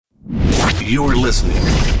You're listening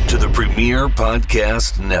to the Premier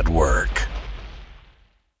Podcast Network.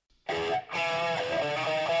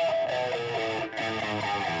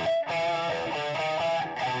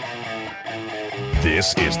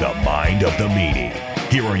 This is the Mind of the Meanie.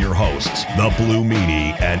 Here are your hosts, the Blue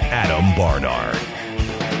Meanie and Adam Barnard.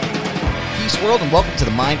 Peace, world, and welcome to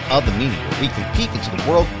the Mind of the Meanie, your weekly peek into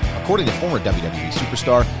the world according to former WWE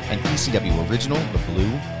superstar and ECW original, the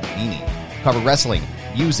Blue Meanie. Cover wrestling,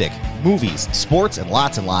 music, movies, sports, and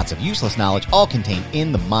lots of useless knowledge, all contained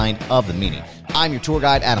in the Mind of the Meanie. I'm your tour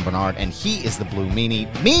guide, Adam Barnard, and he is the Blue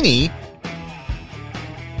Meanie. Meanie,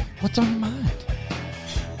 what's on your mind?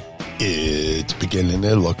 It's beginning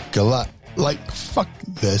to look a lot like fuck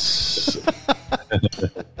this.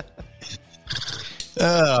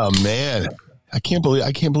 Oh man, I can't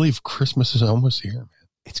believe Christmas is almost here, man.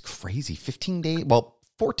 It's crazy. 15 days. Well,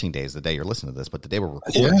 14 days the day you're listening to this, but the day we're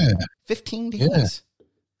recording. Yeah. 15 days. Yeah.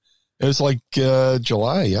 It was like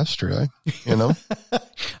July yesterday, you know?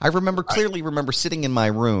 I clearly remember sitting in my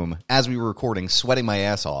room as we were recording, sweating my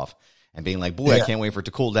ass off and being like, boy, yeah. I can't wait for it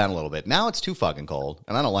to cool down a little bit. Now it's too fucking cold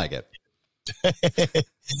and I don't like it.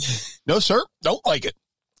 No, sir. Don't like it.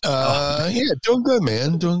 Yeah, doing good,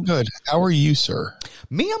 man. Doing good. How are you, sir?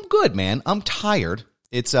 Me, I'm good, man. I'm tired.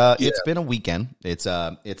 It's been a weekend. It's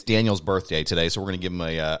Daniel's birthday today, so we're gonna give him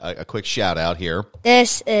a quick shout out here.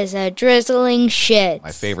 This is a drizzling shit.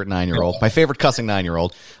 My favorite 9-year-old, my favorite cussing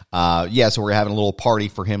 9-year-old. So we're having a little party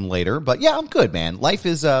for him later. But yeah, I'm good, man. Life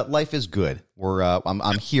is good.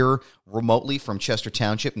 I'm here remotely from Chester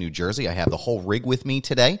Township, New Jersey. I have the whole rig with me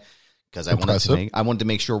today because I wanted to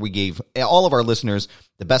make sure we gave all of our listeners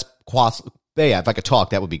the best yeah, if I could talk,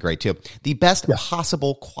 that would be great too. The best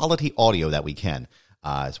possible quality audio that we can.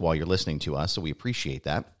 While you're listening to us, so we appreciate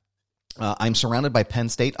that. I'm surrounded by Penn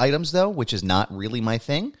State items, though, which is not really my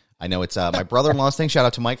thing. I know it's my brother-in-law's thing. Shout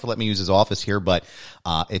out to Mike for letting me use his office here, but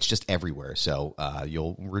it's just everywhere. So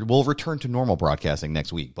we'll return to normal broadcasting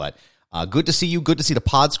next week. But good to see you. Good to see the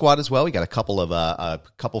Pod Squad as well. We got a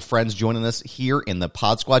couple friends joining us here in the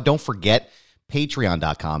Pod Squad. Don't forget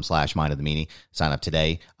Patreon.com/Mind of the Meanie. Sign up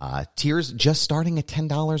today. Tiers just starting at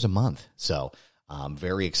 $10 a month. So. I'm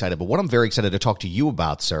very excited. But what I'm very excited to talk to you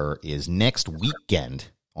about, sir, is next weekend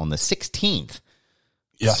on the 16th.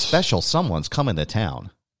 Yes. Special someone's coming to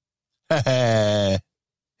town. Yeah,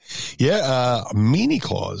 Meanie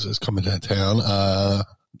Claus is coming to town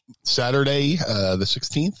Saturday, the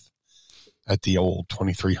 16th at the old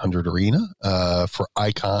 2300 Arena for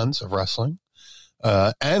Icons of Wrestling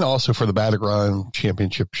and also for the Battleground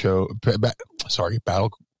Championship show.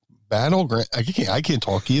 Battleground. I can't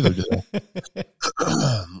talk either today.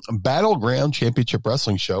 Battleground Championship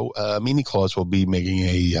Wrestling show. Meanie Claus will be making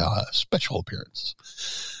a special appearance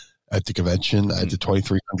at the convention at the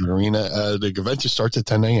 2300 Arena. The convention starts at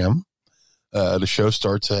 10 a.m. The show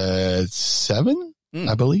starts at 7,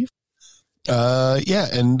 I believe.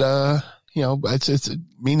 And it's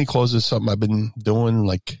Meanie Claus is something I've been doing,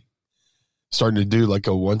 like starting to do like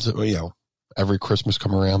a once, every Christmas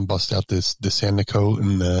come around, bust out the Santa coat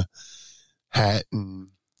and the hat and,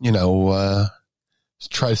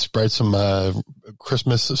 try to spread some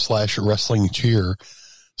Christmas/wrestling cheer.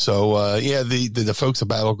 So, the folks at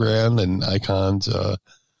Battleground and Icons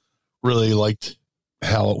really liked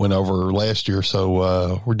how it went over last year.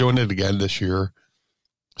 So we're doing it again this year.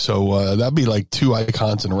 So that'd be like 2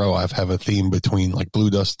 Icons in a row. I have a theme between like Blue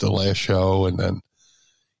Dust the last show and then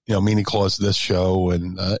Meanie Claus this show,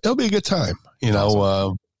 and it'll be a good time.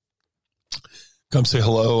 Awesome. Come say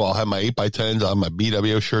hello. I'll have my 8x10s. I'll have my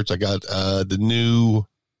BWO shirts. I got the new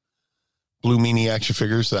Blue Meanie action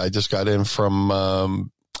figures that I just got in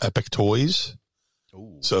from Epic Toys.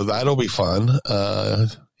 Ooh. So that'll be fun.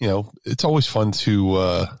 It's always fun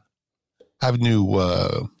to have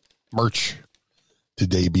new merch to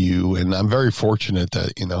debut, and I'm very fortunate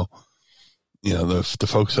that the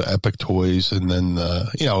folks at Epic Toys and then,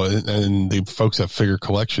 and the folks at Figure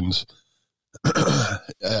Collections,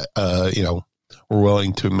 were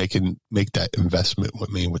willing to make that investment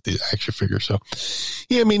with me with the action figure. So,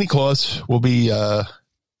 yeah, Meanie Claus will be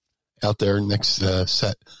out there next this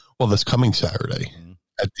coming Saturday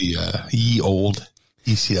at the ye old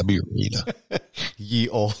ECW Arena. Ye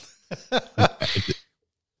old.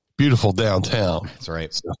 Beautiful downtown. That's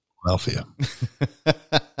right. Philadelphia.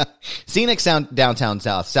 Scenic Sound downtown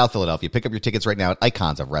South Philadelphia. Pick up your tickets right now at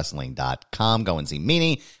iconsofwrestling.com. Go and see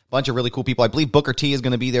Meanie. Bunch of really cool people. I believe Booker T is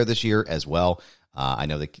going to be there this year as well. I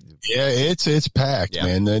know that. Yeah, it's packed,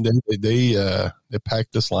 man. They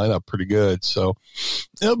packed this lineup pretty good, so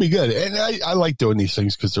it'll be good. And I like doing these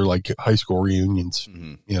things because they're like high school reunions,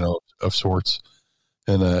 of sorts.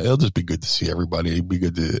 And it'll just be good to see everybody. It'd be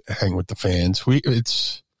good to hang with the fans. We've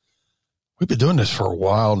been doing this for a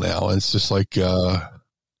while now, and it's just like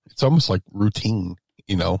it's almost like routine,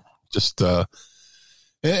 just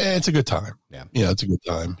it's a good time. Yeah. It's a good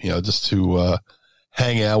time, just to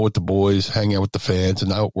hang out with the boys, hang out with the fans, and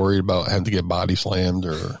not worried about having to get body slammed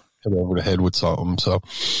or hit over the head with something. So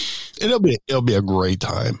it'll be a great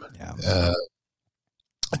time. Yeah.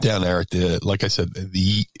 Down there at like I said, I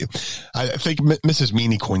think Mrs.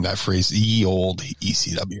 Meanie coined that phrase, the old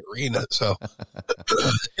ECW arena. So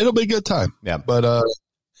it'll be a good time. Yeah. But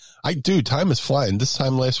time is flying. This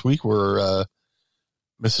time last week, Mrs.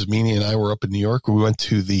 Meanie and I were up in New York. We went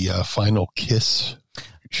to the final Kiss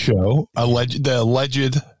show, the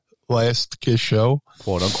alleged last Kiss show,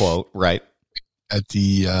 quote unquote, right? At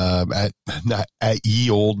the not at ye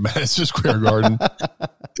old Madison Square Garden.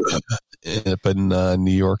 Up in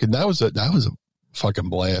New York, and that was a fucking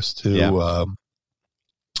blast too. Yeah.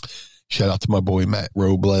 Shout out to my boy Matt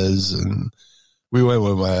Robles, and we went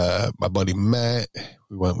with my buddy Matt.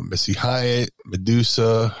 We went with Missy Hyatt,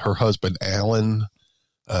 Medusa, her husband Alan,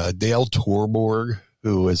 Dale Torborg,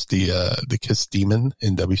 who is the Kiss Demon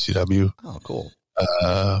in WCW. Oh, cool.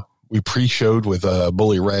 We pre-showed with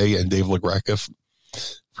Bully Ray and Dave LaGreca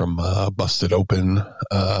from Busted Open.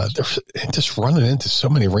 Just running into so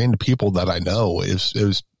many random people that I know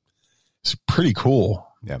it's pretty cool.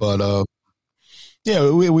 Yeah. But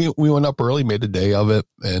we went up early, made a day of it,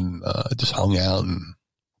 and just hung out and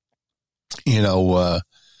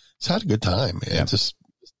just had a good time. Yeah.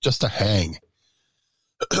 Just a hang.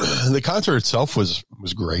 The concert itself was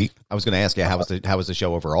great. I was going to ask you, how was the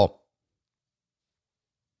show overall?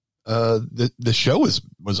 The show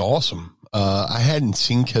was awesome. I hadn't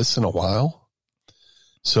seen Kiss in a while.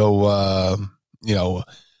 So,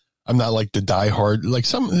 I'm not like the diehard, like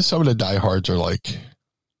some of the diehards are like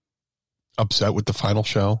upset with the final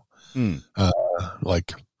show. And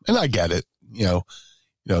I get it, they're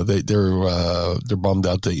bummed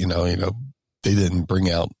out that, they didn't bring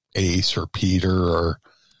out Ace or Peter or,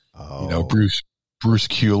 Bruce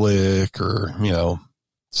Kulick or,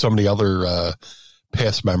 some of the other,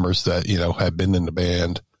 past members that, have been in the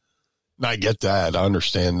band. And I get that. I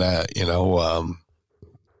understand that,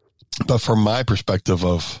 but from my perspective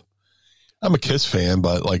I'm a Kiss fan,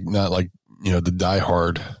 but not like, the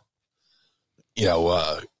diehard,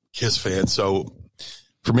 Kiss fan. So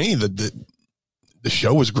for me, the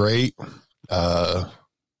show was great. The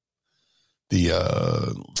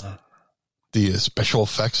special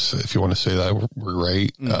effects, if you want to say that, were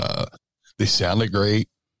great. They sounded great.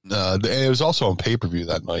 It was also on pay-per-view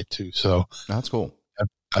that night too. So that's cool. I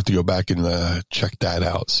have to go back and check that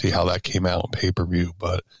out, see how that came out on pay-per-view.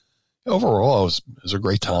 But overall, it was a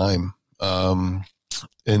great time. And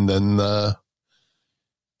then,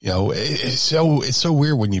 it's so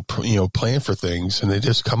weird when you plan for things and they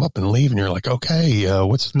just come up and leave and you're like, okay,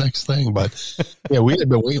 what's the next thing? But we've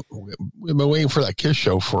been waiting for that Kiss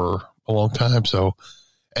show for a long time. So,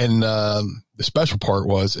 and, the special part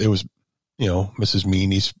was, it was, Mrs.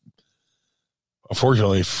 Meanie's,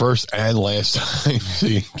 unfortunately, first and last time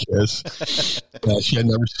seeing Kiss. She had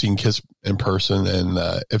never seen Kiss in person,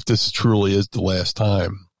 and if this truly is the last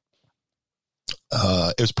time,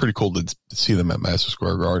 it was pretty cool to see them at Madison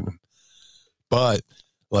Square Garden. But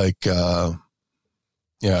they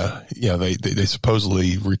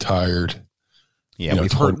supposedly retired. Yeah,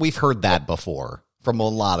 we've heard that before from a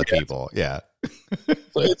lot of people. Yeah.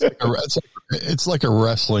 It's like a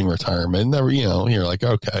wrestling retirement. Never, you're like,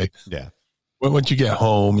 okay. Yeah. Once you get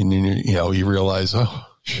home and you realize, oh,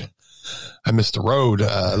 I missed the road.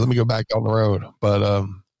 Let me go back on the road. But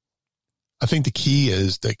I think the key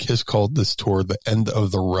is that Kiss called this tour the end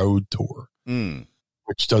of the road tour,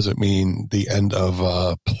 which doesn't mean the end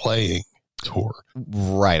of playing tour.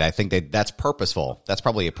 Right. I think that's purposeful. That's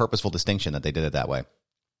probably a purposeful distinction that they did it that way.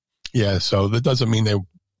 Yeah. So that doesn't mean they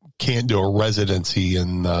can't do a residency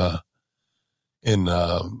in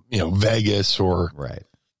Vegas or right.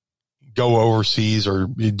 Go overseas or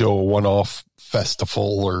you do a one-off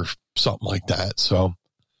festival or something like that. So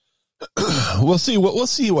we'll see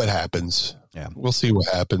what happens. Yeah. We'll see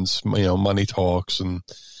what happens. Money talks.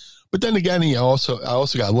 But then again, I also got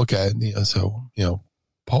to look at it. So,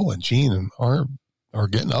 Paul and Gene are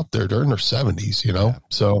getting up there. They're in their 70s, Yeah.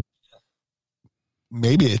 So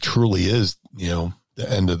maybe it truly is, the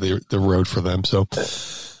end of the road for them. So,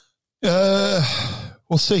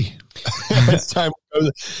 we'll see. As time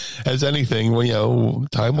goes, as anything,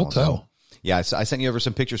 time will tell. Yeah, I sent you over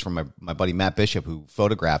some pictures from my buddy Matt Bishop, who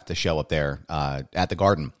photographed the show up there at the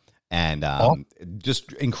Garden, and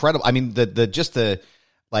just incredible. I mean,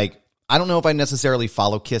 I don't know if I necessarily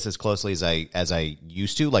follow Kiss as closely as I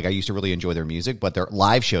used to. Like, I used to really enjoy their music, but their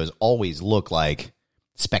live shows always look like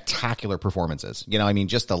spectacular performances. You know, I mean,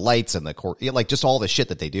 just the lights and like just all the shit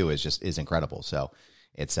that they do is incredible. So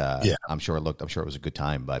it's I'm sure it was a good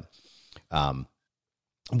time. But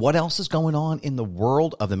what else is going on in the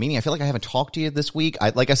world of the Meanie? I feel like I haven't talked to you this week.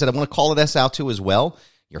 Like I said, I want to call this out too as well.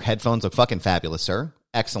 Your headphones look fucking fabulous, sir.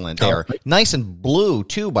 Excellent. They're nice and blue,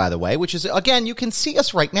 too, by the way, which is, again, you can see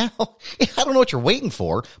us right now. I don't know what you're waiting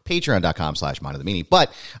for. Patreon.com/Mind of the Meanie.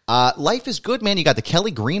 But life is good, man. You got the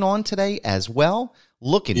Kelly Green on today as well.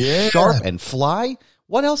 Looking sharp and fly.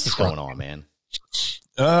 What else is going on, man?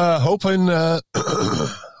 Hoping the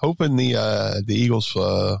Eagles,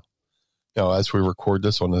 as we record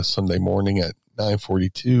this on a Sunday morning at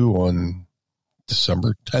 9:42 on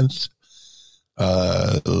December 10th,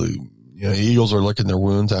 the Eagles are licking their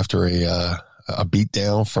wounds after a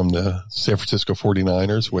beatdown from the San Francisco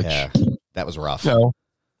 49ers, which that was rough.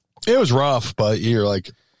 It was rough, but you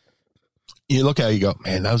look at it, you go,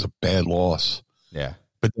 man, that was a bad loss. Yeah.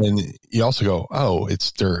 But then you also go, oh,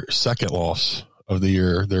 it's their second loss of the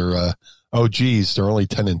year. They're, they're only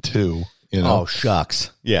 10-2. Oh,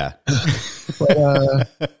 shucks. Yeah. But,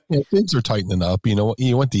 things are tightening up. You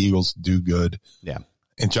want the Eagles to do good. Yeah.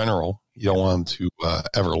 In general, you don't want them to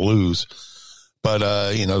ever lose. But,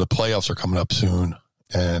 the playoffs are coming up soon.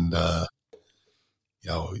 And,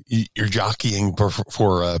 you're jockeying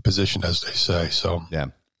for position, as they say. So, yeah.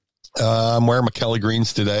 I'm wearing my Kelly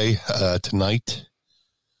Greens today. Tonight,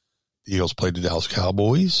 the Eagles played the Dallas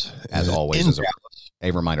Cowboys. As always, as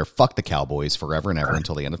a reminder, fuck the Cowboys forever and ever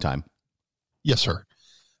until the end of time. Yes, sir.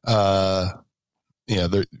 They're,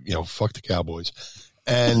 fuck the Cowboys.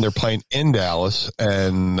 And they're playing in Dallas.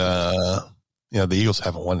 And, the Eagles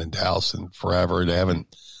haven't won in Dallas in forever. They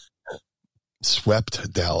haven't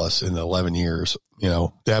swept Dallas in 11 years. They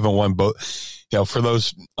haven't won both. For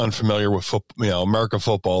those unfamiliar with football, American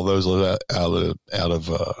football, those out of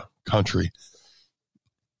country,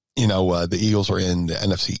 the Eagles are in the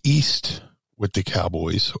NFC East with the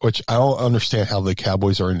Cowboys, which I don't understand how the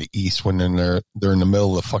Cowboys are in the East when they're in the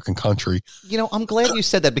middle of the fucking country. I'm glad you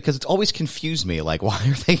said that because it's always confused me. Like, why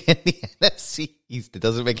are they in the NFC East? It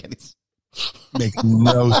doesn't make any sense. Make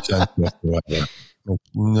no sense whatsoever.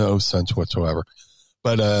 No sense whatsoever.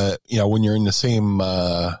 But, when you're in the same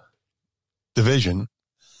division,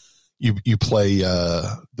 you play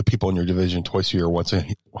the people in your division twice a year, once at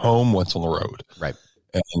home, once on the road. Right.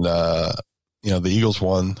 And, the Eagles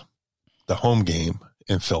won the home game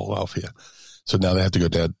in Philadelphia. So now they have to go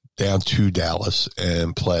down to Dallas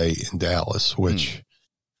and play in Dallas, which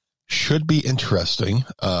should be interesting.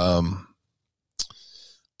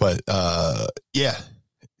 But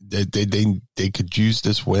they could use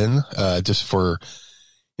this win just for,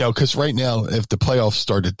 because right now, if the playoffs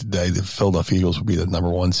started today, the Philadelphia Eagles would be the number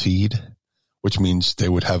 1 seed, which means they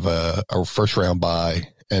would have a first round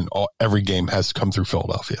bye, and every game has to come through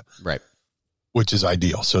Philadelphia. Right. Which is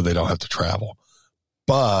ideal, so they don't have to travel.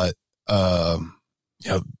 But, the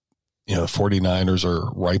 49ers are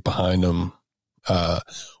right behind them. The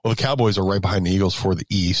Cowboys are right behind the Eagles for the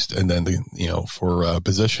East, and then for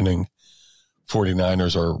positioning,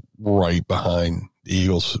 49ers are right behind the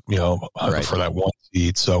Eagles, for that 1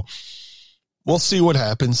 seed. So we'll see what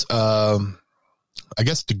happens. I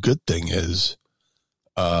guess the good thing is,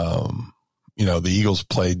 the Eagles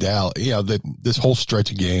play Dallas. This whole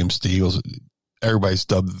stretch of games, the Eagles, everybody's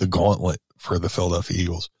dubbed the gauntlet for the Philadelphia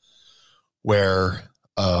Eagles, where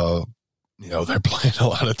they're playing a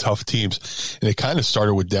lot of tough teams. And it kind of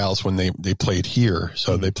started with Dallas when they played here.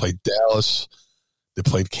 So they played Dallas, they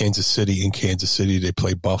played Kansas City in Kansas City, they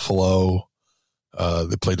played Buffalo,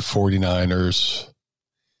 they played the 49ers.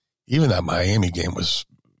 Even that Miami game was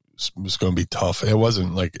going to be tough. It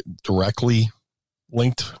wasn't like directly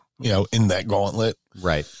linked, in that gauntlet.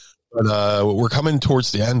 Right. But we're coming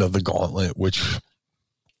towards the end of the gauntlet, which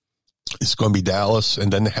is going to be Dallas,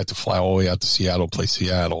 and then they had to fly all the way out to Seattle, play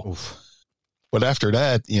Seattle. Oof. But after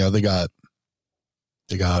that, they got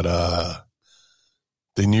the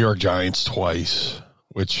New York Giants twice,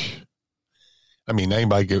 which, I mean,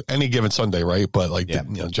 any given Sunday, right? But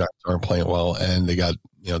the Giants aren't playing well, and they got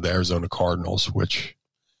the Arizona Cardinals, which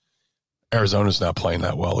Arizona's not playing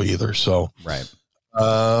that well either. So right.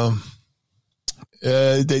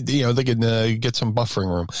 They can get some buffering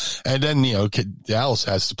room, and then Dallas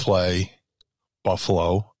has to play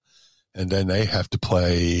Buffalo, and then they have to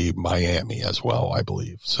play Miami as well, I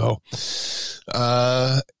believe. So,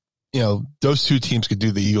 those two teams could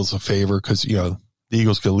do the Eagles a favor because the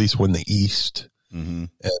Eagles could at least win the East, and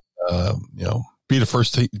be the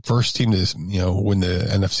first team to win the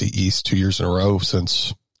NFC East 2 years in a row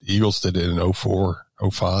since The Eagles did it in 04,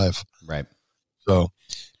 05. Right. So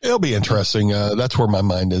it'll be interesting. That's where my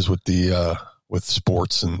mind is with the with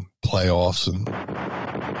sports and playoffs and.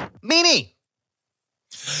 Meanie.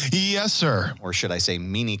 Yes, sir. Or should I say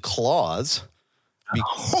Meanie Claus?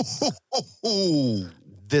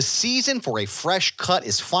 The season for a fresh cut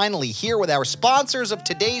is finally here with our sponsors of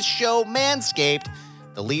today's show, Manscaped.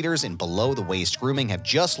 The leaders in below-the-waist grooming have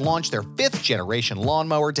just launched their 5th-generation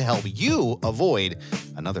lawnmower to help you avoid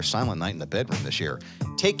another silent night in the bedroom this year.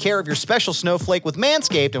 Take care of your special snowflake with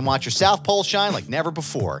Manscaped and watch your South Pole shine like never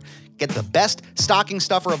before. Get the best stocking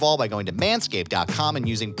stuffer of all by going to manscaped.com and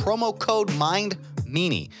using promo code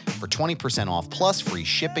MINDMeanie for 20% off plus free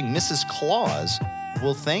shipping. Mrs. Claus,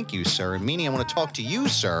 well, thank you, sir. And Meanie, I want to talk to you,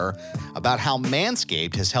 sir, about how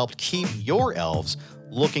Manscaped has helped keep your elves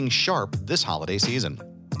looking sharp this holiday season.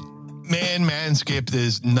 Man, Manscaped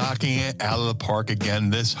is knocking it out of the park again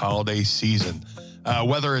this holiday season.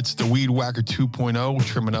 Whether it's the Weed Whacker 2.0,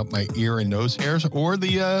 trimming up my ear and nose hairs, or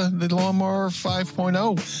the Lawnmower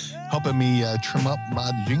 5.0, helping me trim up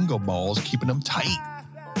my jingle balls, keeping them tight.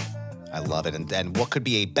 I love it. And what could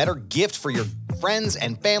be a better gift for your friends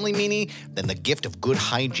and family, Meanie, than the gift of good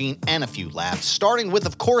hygiene and a few laughs, starting with,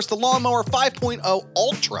 of course, the Lawnmower 5.0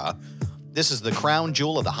 Ultra. This is the crown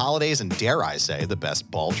jewel of the holidays and, dare I say, the best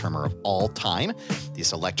ball trimmer of all time.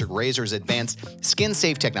 This electric razor's advanced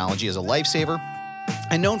skin-safe technology is a lifesaver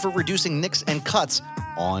and known for reducing nicks and cuts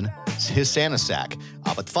on his Santa sack.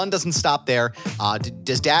 But fun doesn't stop there.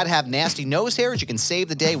 Does Dad have nasty nose hairs? You can save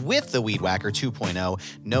the day with the Weed Whacker 2.0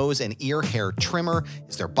 nose and ear hair trimmer.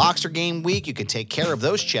 Is there Boxer Game week? You can take care of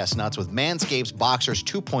those chestnuts with Manscaped's Boxers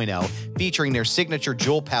 2.0, featuring their signature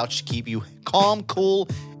jewel pouch to keep you calm, cool,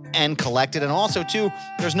 and collected. And also, too,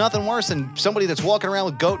 there's nothing worse than somebody that's walking around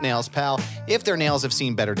with goat nails, pal. If their nails have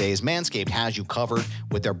seen better days, Manscaped has you covered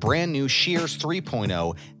with their brand new Shears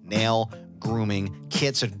 3.0 nail grooming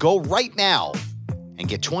kit. So go right now and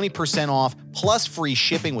get 20% off plus free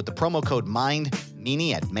shipping with the promo code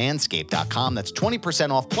MINDMeanie at manscaped.com. That's 20%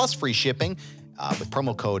 off plus free shipping with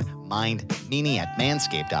promo code MINDMeanie at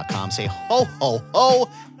manscaped.com. Say ho, ho, ho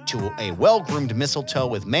to a well-groomed mistletoe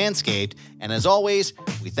with Manscaped. And as always,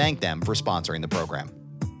 we thank them for sponsoring the program.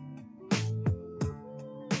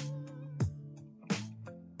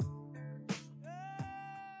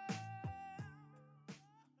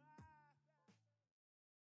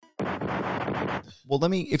 Well,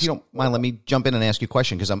 if you don't mind, let me jump in and ask you a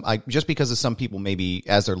question, because just because of some people maybe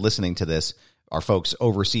as they're listening to this, our folks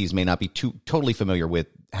overseas may not be totally familiar with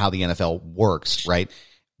how the NFL works, right?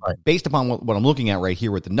 Right. Based upon what I'm looking at right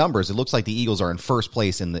here with the numbers, it looks like the Eagles are in first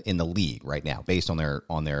place in the league right now, based on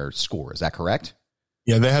their score. Is that correct?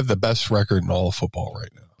 Yeah, they have the best record in all of football right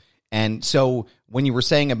now. And so when you were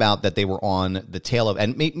saying about that they were on the tail of,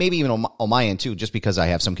 and maybe even on my end too, just because I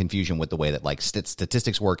have some confusion with the way that like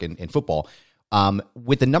statistics work in football,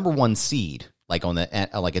 with the number one seed, like in the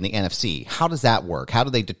NFC, how does that work? How do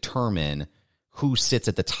they determine who sits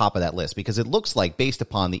at the top of that list? Because it looks like, based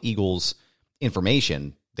upon the Eagles'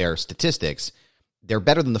 information, their statistics, they're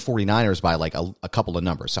better than the 49ers by like a couple of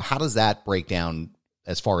numbers. So how does that break down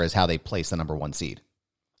as far as how they place the number one seed?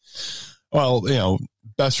 Well,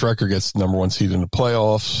 best record gets the number one seed in the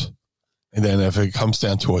playoffs. And then if it comes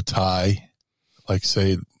down to a tie, like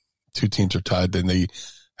say two teams are tied, then they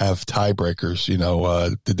have tiebreakers.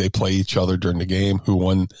 Did they play each other during the game? Who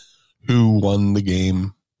won the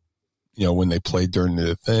game, when they played during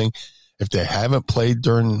the thing? If they haven't played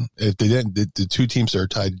if they didn't, the two teams that are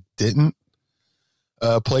tied didn't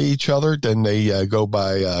play each other, then they go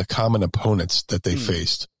by common opponents that they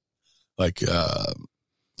faced. Like,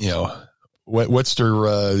 what's their,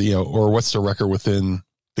 or what's the record within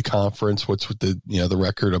the conference? What's with the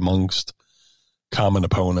record amongst common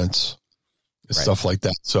opponents, and stuff like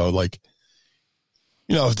that. So, like,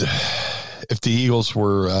 if the Eagles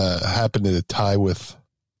were happened to tie with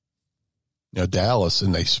Dallas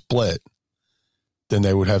and they split, then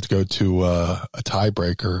they would have to go to a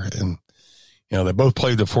tiebreaker. And, they both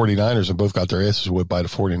played the 49ers and both got their asses whipped by the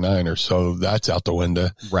 49ers. So that's out the window.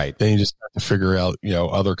 Right. Then you just have to figure out,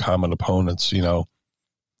 other common opponents, they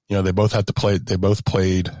both have to play. They both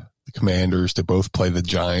played the Commanders. They both play the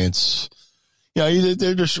Giants.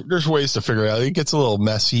 There's ways to figure it out. It gets a little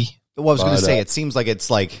messy. Well, I was going to say, it seems like it's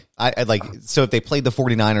like, so if they played the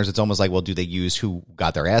 49ers, it's almost like, well, do they use who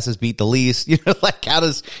got their asses beat the least? Like how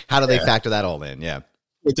do they factor that all in? Yeah.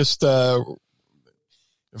 It just,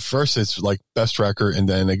 first it's like best record, and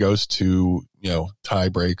then it goes to,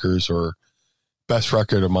 tiebreakers or best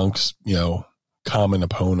record amongst, common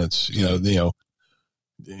opponents, did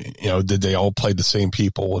they all play the same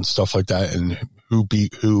people and stuff like that? And who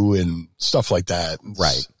beat who and stuff like that. It's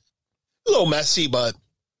Right. a little messy, but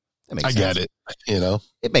I get it.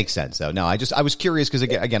 It makes sense though. No, I was curious because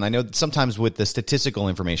again, I know that sometimes with the statistical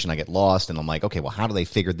information I get lost and I'm like, okay, well, how do they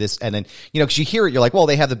figure this? And then, because you hear it, you're like, well,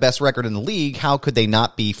 they have the best record in the league. How could they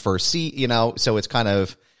not be first seed? So it's kind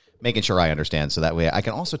of making sure I understand. So that way I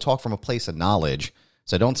can also talk from a place of knowledge.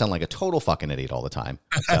 So I don't sound like a total fucking idiot all the time.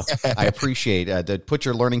 So I appreciate to put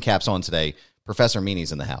your learning caps on today. Professor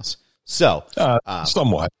Meanie's in the house. So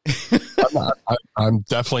somewhat. I'm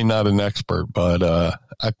definitely not an expert, but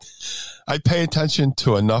I pay attention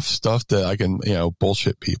to enough stuff that I can,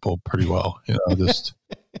 bullshit people pretty well. Just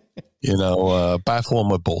baffle them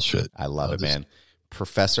with bullshit. I love it, man.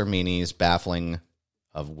 Professor Meanie's baffling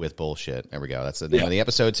with bullshit. There we go. That's the name of the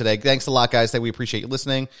episode today. Thanks a lot, guys. We appreciate you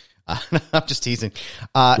listening. I'm just teasing.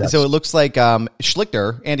 Yes. So it looks like Andy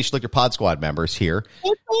Schlichter Pod Squad members here.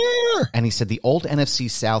 And he said the old NFC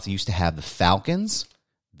South used to have the Falcons,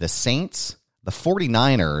 the Saints, the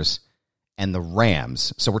 49ers, and the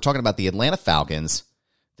Rams. So we're talking about the Atlanta Falcons,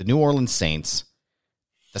 the New Orleans Saints,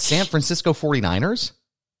 the San Francisco 49ers,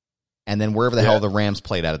 and then wherever the hell the Rams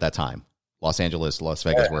played at that time. Los Angeles, Las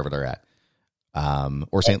Vegas, wherever they're at.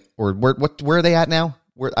 Where are they at now?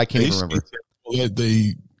 I can't even remember.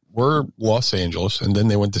 They were Los Angeles, and then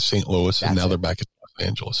they went to St. Louis, and now they're back in Los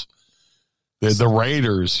Angeles. The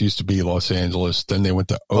Raiders used to be Los Angeles, then they went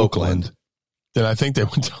to Oakland. Then I think they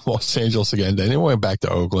went to Los Angeles again. Then they went back to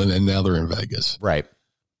Oakland, and now they're in Vegas. Right.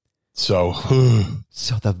 So the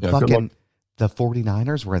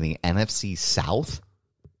 49ers were in the NFC South?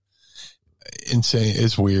 Insane.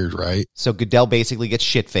 It's weird, right? So Goodell basically gets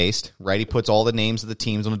shit-faced, right? He puts all the names of the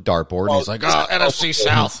teams on a dartboard, and he's like, NFC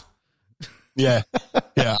South. Yeah.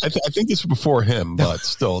 I think this was before him, but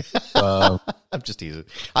still. I'm just teasing.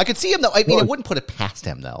 I could see him, though. I mean, I wouldn't put it past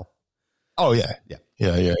him, though. Oh, yeah.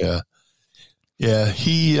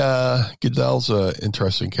 Yeah, Goodell's an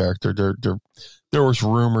interesting character. There was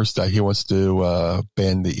rumors that he wants to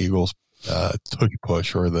ban the Eagles' tush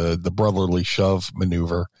push or the brotherly shove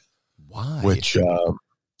maneuver. Why? Which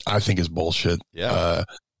I think is bullshit. Yeah.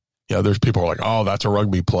 There's people who are like, oh, that's a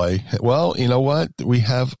rugby play. Well, you know what? We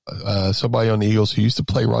have somebody on the Eagles who used to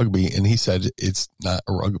play rugby, and he said it's not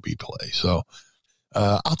a rugby play. So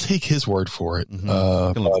I'll take his word for it. Mm-hmm.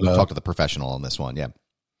 We'll talk to the professional on this one. Yeah.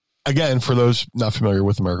 Again, for those not familiar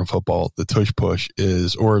with American football, the tush push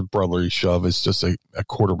or brotherly shove is just a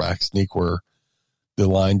quarterback sneak where the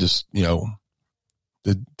line just,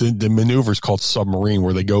 the maneuver is called submarine,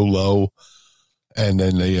 where they go low and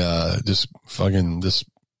then they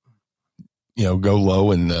go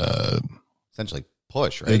low and essentially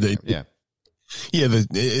push, right? The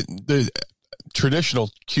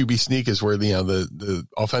traditional QB sneak is where the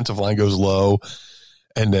offensive line goes low,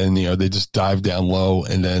 and then they just dive down low,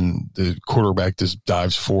 and then the quarterback just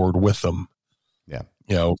dives forward with them. Yeah,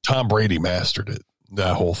 Tom Brady mastered it,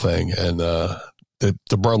 that whole thing, and the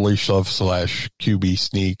brotherly shove / QB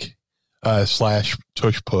sneak /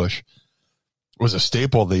 tush push was a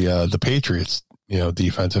staple of the Patriots.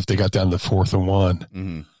 Defense, if they got down to 4th and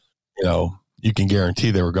 1, you can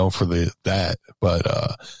guarantee they were going for that. But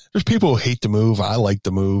there's people who hate the move. I like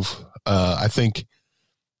the move. I think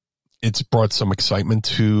it's brought some excitement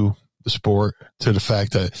to the sport, to the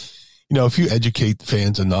fact that, if you educate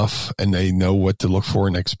fans enough and they know what to look for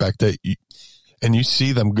and expect it, and you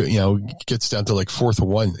see them, gets down to like 4th and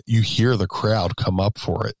 1, you hear the crowd come up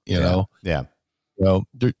for it, know? Yeah. Well,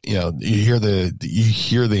 you hear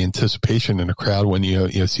the anticipation in the crowd when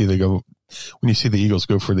you see the Eagles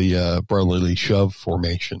go for the brotherly shove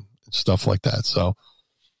formation and stuff like that. So,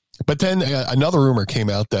 but then another rumor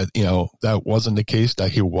came out that that wasn't the case,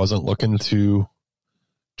 that he wasn't looking to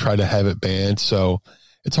try to have it banned. So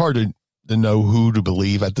it's hard to know who to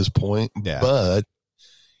believe at this point. Yeah. But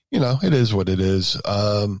it is what it is.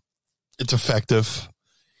 It's effective.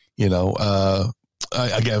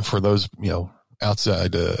 Again, for those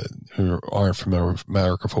outside who aren't familiar with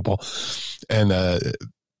American football, and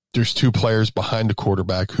there's 2 players behind the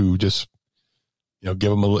quarterback who just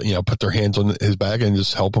give him put their hands on his back and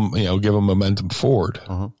just help him give him momentum forward.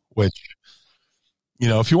 Which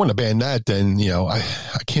if you want to ban that, then I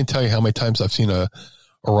can't tell you how many times I've seen a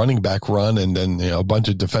running back run and then a bunch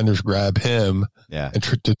of defenders grab him and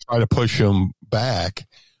to try to push him back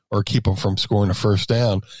or keep them from scoring a first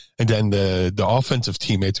down. And then the offensive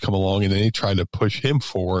teammates come along and they try to push him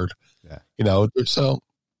forward. Yeah. So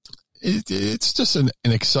it's just an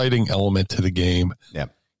exciting element to the game. Yeah.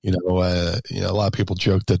 A lot of people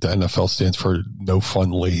joke that the NFL stands for no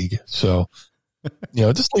fun league. So,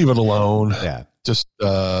 just leave it alone. Yeah. Just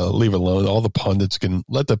leave it alone. All the pundits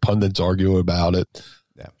let the pundits argue about it.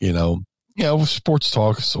 Yeah. sports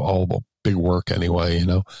talk is all about big work anyway.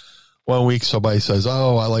 One week somebody says,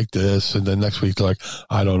 "Oh, I like this," and then next week they're like,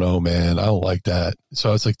 "I don't know, man, I don't like that."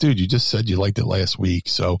 So it's like, dude, you just said you liked it last week,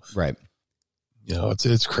 so right.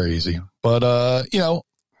 It's crazy, but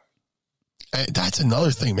that's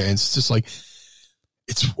another thing, man. It's just like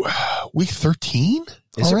it's week 13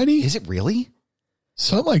 already. Is it really?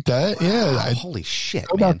 Something like that, yeah. Wow, holy shit,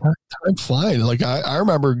 man! Time flying. Like I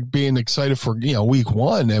remember being excited for week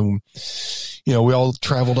 1, and we all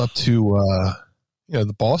traveled up to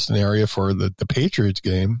the Boston area for the Patriots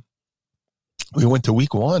game. We went to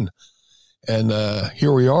week 1, and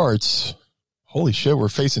here we are. It's holy shit. We're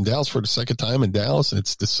facing Dallas for the second time in Dallas, and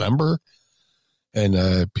it's December,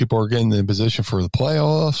 and people are getting in position for the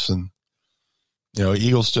playoffs, and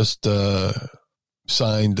Eagles just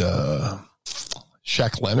signed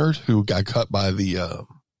Shaq Leonard, who got cut by the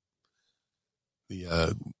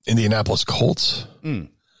Indianapolis Colts.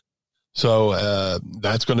 So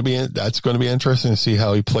that's going to be interesting to see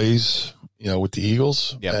how he plays, with the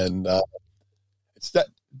Eagles. Yep. And it's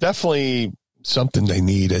definitely something they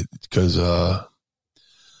needed because our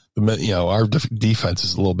defense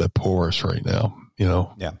is a little bit porous right now.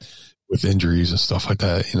 Yeah, with injuries and stuff like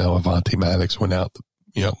that. Avonte Maddox went out,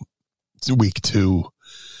 week 2.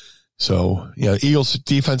 So, Eagles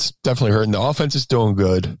defense definitely hurting. The offense is doing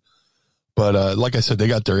good. But like I said, they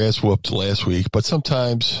got their ass whooped last week. But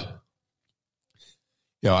sometimes,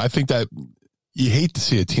 I think that you hate to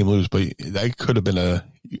see a team lose, but that could have been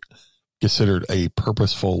considered a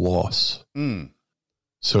purposeful loss,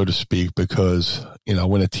 so to speak, because,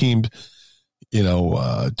 when a team,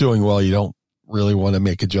 doing well, you don't really want to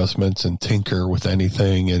make adjustments and tinker with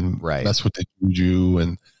anything and mess with the juju.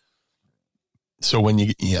 And so when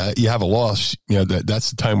you have a loss,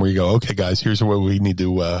 that's the time where you go, okay, guys, here's what we need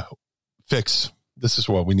to fix. This is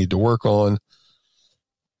what we need to work on.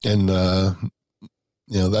 And,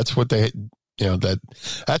 that's what they,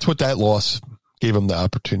 that's what that loss gave them the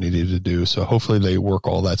opportunity to do. So hopefully they work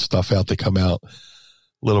all that stuff out. They come out a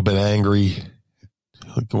little bit angry,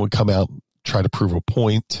 come out, try to prove a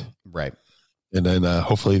point. Right. And then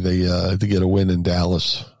hopefully they get a win in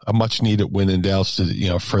Dallas, a much needed win in Dallas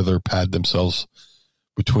to, further pad themselves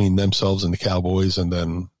between themselves and the Cowboys, and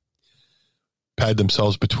then pad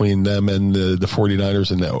themselves between them and the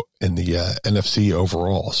 49ers and the NFC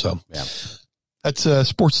overall. So yeah. That's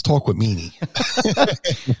sports talk with Meanie.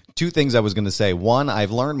 2 things I was going to say. One, I've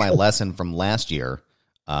learned my lesson from last year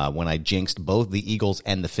when I jinxed both the Eagles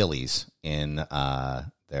and the Phillies in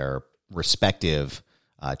their respective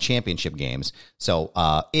championship games. So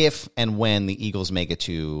if and when the Eagles make it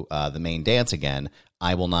to the main dance again,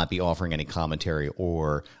 I will not be offering any commentary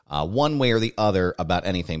or one way or the other about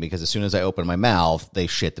anything, because as soon as I open my mouth, they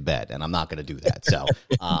shit the bed, and I'm not going to do that. So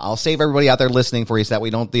I'll save everybody out there listening for you, so that we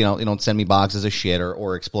don't, you don't send me boxes of shit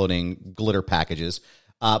or exploding glitter packages.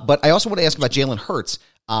 But I also want to ask about Jalen Hurts.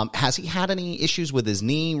 Has he had any issues with his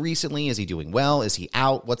knee recently? Is he doing well? Is he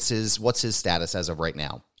out? What's his status as of right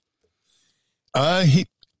now? I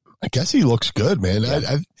guess he looks good, man.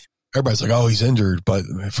 Yeah. Everybody's like, "Oh, he's injured," but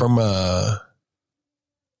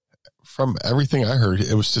from everything I heard,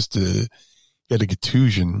 it was just he had a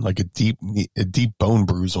contusion, like a deep bone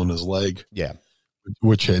bruise on his leg. Yeah,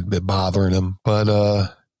 which had been bothering him. But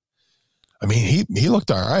I mean, he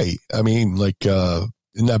looked all right. I mean, like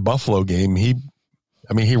in that Buffalo game, he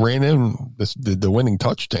ran in the winning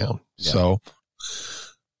touchdown. Yeah. So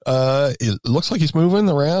it looks like he's moving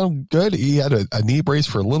around good. He had a knee brace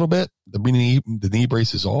for a little bit. The knee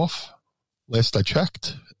brace is off. Last I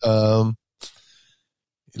checked.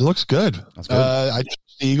 It looks good. That's good. I think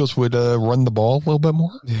the Eagles would run the ball a little bit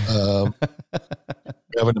more. We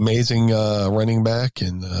have an amazing running back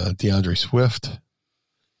in DeAndre Swift.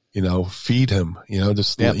 Feed him.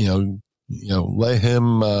 Just let him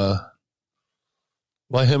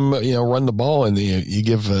run the ball, and you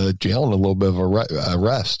give Jalen a little bit of a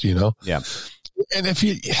rest. Yeah. And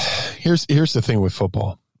here's the thing with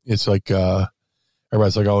football, it's like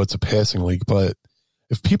everybody's like, oh, it's a passing league, but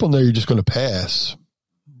if people know you're just going to pass,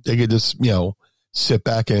 they could just, sit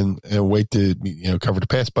back and wait to, cover the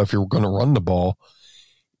pass. But if you're going to run the ball,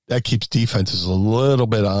 that keeps defenses a little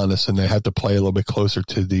bit honest, and they have to play a little bit closer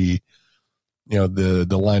to the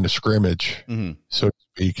line of scrimmage, so to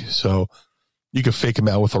speak. So you could fake them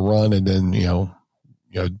out with a run and then,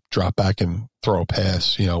 drop back and throw a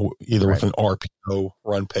pass, either with an RPO,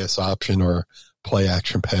 run pass option, or play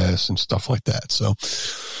action pass and stuff like that. So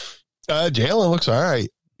Jalen looks all right.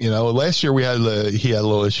 Last year he had a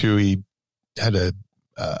little issue. He had a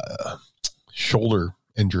shoulder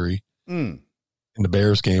injury in the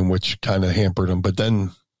Bears game, which kind of hampered him. But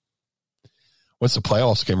then once the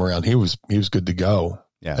playoffs came around, he was good to go.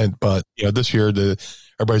 Yeah. But this year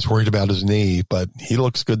everybody's worried about his knee, but he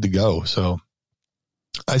looks good to go. So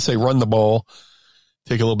I say run the ball,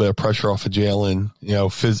 take a little bit of pressure off of Jalen,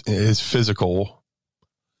 his physical,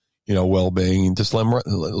 well-being, and just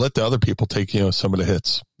let the other people take, some of the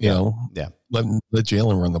hits, Yeah. let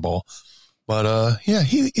Jalen run the ball. But,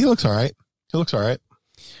 he looks all right. He looks all right.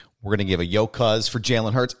 We're going to give a yo cuz for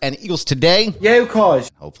Jalen Hurts and Eagles today. Yo,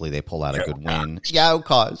 cuz. Hopefully they pull out a good win. Yo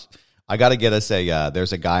cuz. I got to get us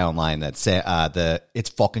there's a guy online that said, it's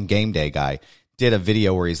fucking game day guy did a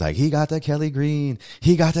video where he's like, he got the Kelly Green.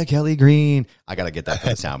 I got to get that for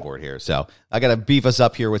the soundboard here. So I got to beef us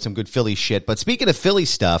up here with some good Philly shit. But speaking of Philly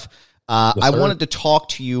stuff, I wanted to talk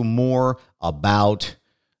to you more about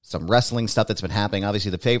some wrestling stuff that's been happening.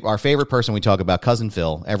 Obviously, our favorite person we talk about, Cousin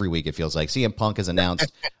Phil, every week it feels like. CM Punk has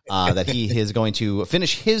announced that he is going to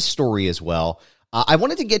finish his story as well. I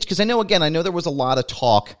wanted to get, because I know there was a lot of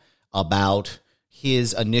talk about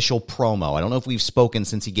his initial promo. I don't know if we've spoken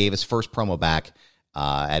since he gave his first promo back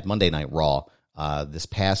at Monday Night Raw this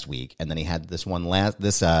past week, and then he had this one Friday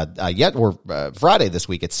this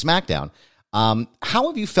week at SmackDown. How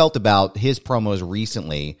have you felt about his promos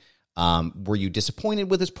recently? Were you disappointed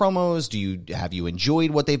with his promos? Have you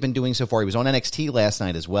enjoyed what they've been doing so far? He was on NXT last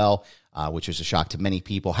night as well, which was a shock to many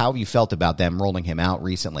people. How have you felt about them rolling him out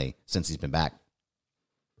recently since he's been back?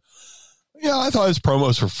 Yeah, I thought his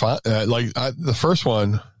promos were fun. The first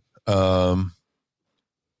one, I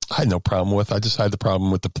had no problem with. I just had the problem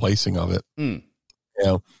with the placing of it. You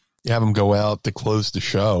have him go out to close the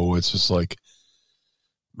show. It's just like,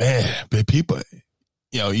 man, but people,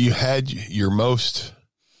 you had your most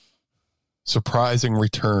surprising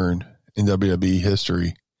return in WWE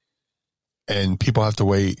history, and people have to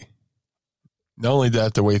wait. Not only do they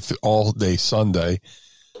have to wait all day Sunday,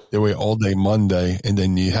 they wait all day Monday, and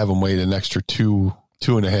then you have them wait an extra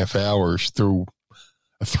 2.5 hours through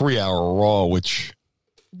a 3-hour Raw, which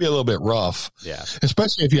would be a little bit rough. Yeah.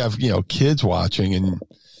 Especially if you have, kids watching and,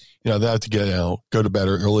 they have to go to bed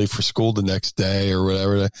early for school the next day or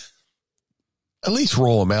whatever. At least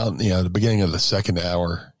roll them out, at the beginning of the second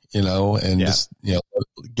hour, and just,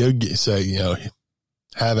 say,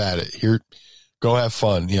 have at it here, go have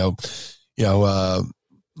fun, from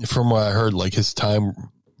what I heard, like his time,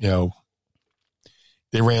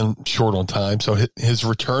 they ran short on time. So his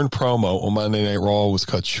return promo on Monday Night Raw was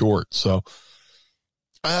cut short. So,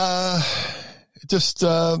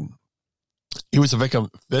 he was a victim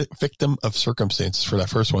of circumstances for that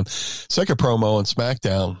first one. Second promo on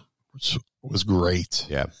SmackDown, which was great.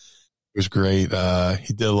 Yeah. It was great.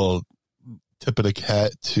 He did a little tip of the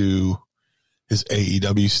hat to his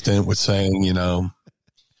AEW stint with saying,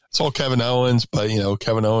 it's all Kevin Owens, but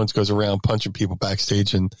Kevin Owens goes around punching people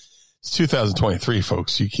backstage, and it's 2023,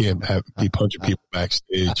 folks. You can't be punching people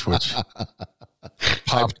backstage, which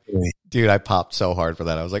popped me. Dude, I popped so hard for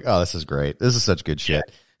that. I was like, oh, this is great. This is such good shit.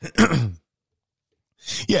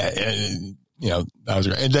 Yeah, that was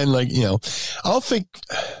great. And then, I don't think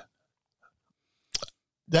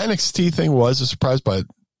the NXT thing was a surprise, but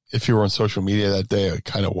if you were on social media that day, it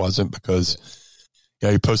kind of wasn't, because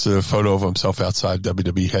he posted a photo of himself outside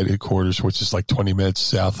WWE headquarters, which is like 20 minutes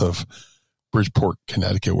south of Bridgeport,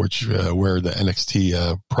 Connecticut, where the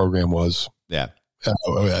NXT program was. Yeah.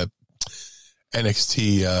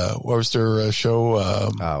 NXT, what was their show?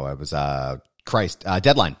 It was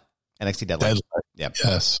Deadline. NXT Deadline. Yep.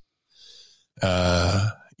 Yes.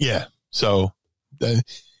 Yeah. So I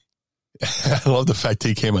love the fact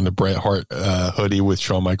he came on the Bret Hart hoodie with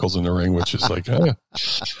Shawn Michaels in the ring, which is like,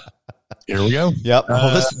 here we go. Yep.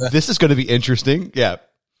 This is going to be interesting. Yeah.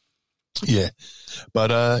 Yeah.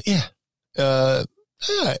 But I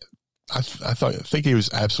think he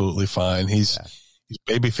was absolutely fine. He's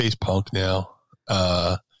babyface Punk now.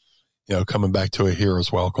 Coming back to a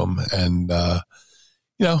hero's welcome, and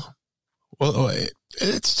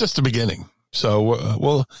it's just the beginning. So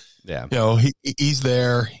he's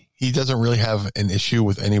there. He doesn't really have an issue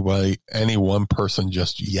with any one person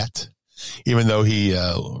just yet, even though he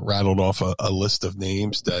rattled off a list of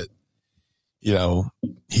names that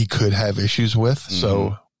he could have issues with. Mm-hmm. So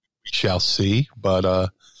we shall see.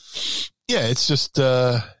 But it's just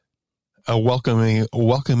a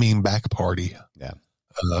welcoming back party. Yeah.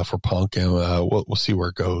 For Punk, and we'll see where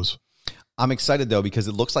it goes. I'm excited though, because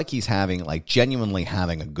it looks like he's genuinely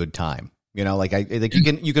having a good time. You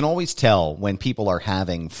can always tell when people are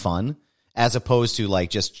having fun, as opposed to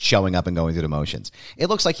just showing up and going through the motions. It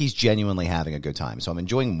looks like he's genuinely having a good time, so I'm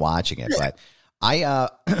enjoying watching it. Yeah. But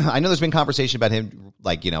I know there's been conversation about him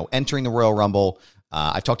entering the Royal Rumble.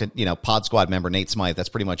 I've talked to, Pod Squad member Nate Smythe. That's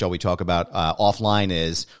pretty much all we talk about. Offline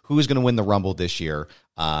is who's going to win the Rumble this year.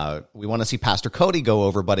 We want to see Pastor Cody go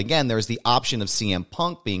over, but again, there's the option of CM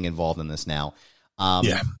Punk being involved in this now.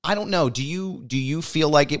 I don't know. Do you feel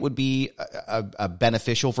like it would be a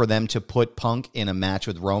beneficial for them to put Punk in a match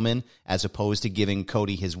with Roman as opposed to giving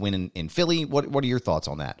Cody his win in Philly? What are your thoughts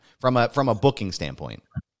on that from a booking standpoint?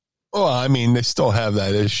 Well, I mean, they still have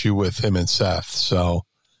that issue with him and Seth. So,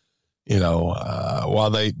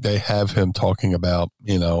 while they have him talking about,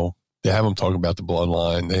 they have him talking about the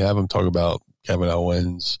bloodline, they have him talk about Kevin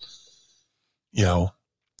Owens,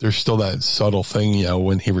 there's still that subtle thing,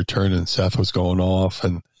 when he returned and Seth was going off,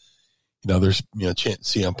 and, there's,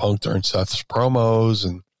 CM Punk during Seth's promos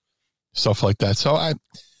and stuff like that. So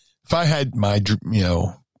if I had my,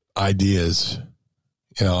 ideas,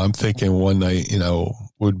 I'm thinking one night,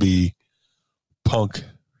 would be Punk,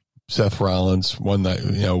 Seth Rollins. One night,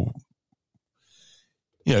 you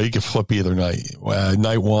could flip either night.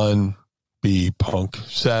 Night one be Punk,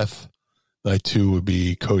 Seth. Night two would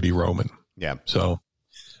be Cody, Roman. Yeah. So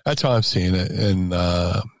that's how I'm seeing it. And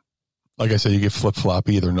like I said, you could flip flop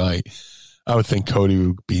either night. I would think Cody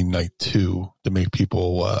would be night two to make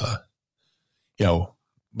people, want,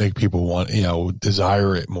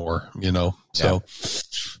 desire it more, So,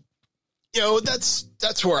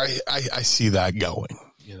 that's where I see that going,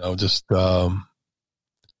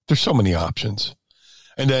 there's so many options.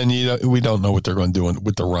 And then, we don't know what they're going to do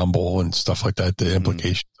with the Rumble and stuff like that, the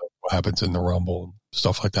implications of what happens in the Rumble and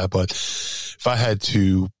stuff like that. But if I had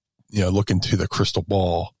to, look into the crystal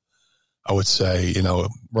ball, I would say,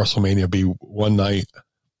 WrestleMania would be one night,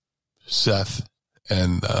 Seth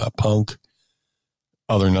and Punk,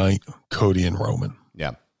 other night, Cody and Roman.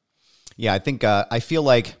 Yeah. Yeah, I think I feel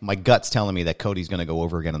like my gut's telling me that Cody's going to go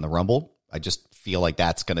over again in the Rumble. I just feel like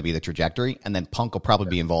that's going to be the trajectory. And then Punk will probably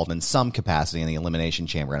be involved in some capacity in the Elimination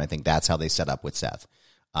Chamber. And I think that's how they set up with Seth.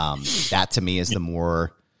 That to me is the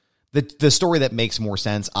more the story that makes more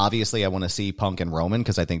sense. Obviously, I want to see Punk and Roman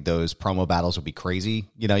because I think those promo battles would be crazy.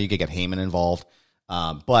 You could get Heyman involved.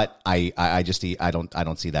 But I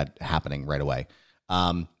don't see that happening right away.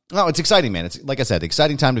 No, it's exciting, man. It's like I said,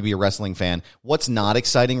 exciting time to be a wrestling fan. What's not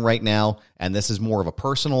exciting right now, and this is more of a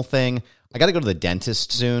personal thing, I got to go to the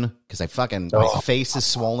dentist soon because my face is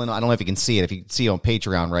swollen. I don't know if you can see it. If you can see it on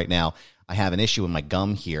Patreon right now, I have an issue in my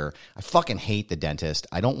gum here. I fucking hate the dentist.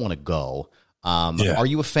 I don't want to go. Are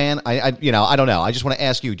you a fan? I don't know. I just want to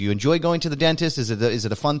ask you, do you enjoy going to the dentist? Is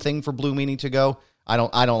it a fun thing for Blue Meanie to go? I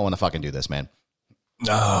don't want to fucking do this, man.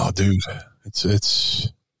 No, dude. It's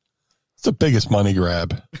the biggest money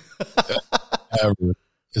grab ever.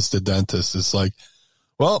 It's the dentist. It's like,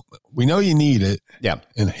 well, we know you need it. Yeah.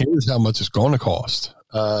 And here's how much it's going to cost.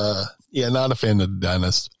 Not a fan of the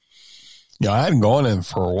dentist. I hadn't gone in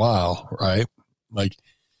for a while, right? Like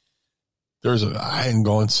I hadn't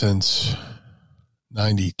gone since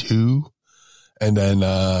 92. And then,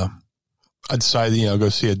 I decided, go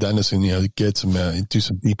see a dentist and, get some, do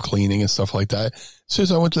some deep cleaning and stuff like that. As soon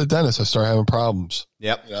as I went to the dentist, I started having problems.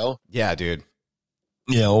 Yep. Yeah, dude.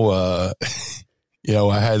 I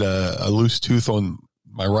had a loose tooth on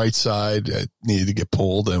my right side that needed to get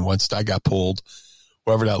pulled. And once that got pulled,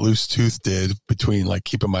 whatever that loose tooth did between like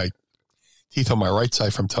keeping my teeth on my right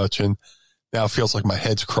side from touching, now it feels like my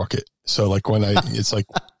head's crooked. So like it's like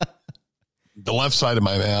the left side of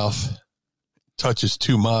my mouth touches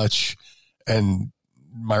too much and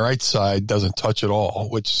my right side doesn't touch at all,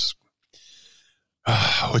 which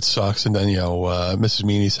sucks. And then, Mrs.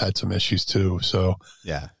 Meanie's had some issues too. So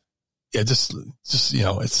yeah, just,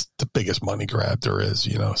 it's the biggest money grab there is,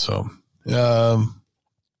 so, I'm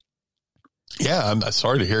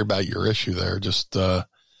sorry to hear about your issue there. Just,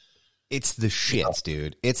 it's the shits,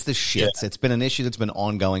 dude. It's the shits. Yeah. It's been an issue that's been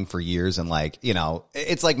ongoing for years. And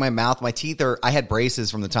it's like my teeth I had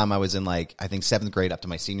braces from the time I was in I think 7th grade up to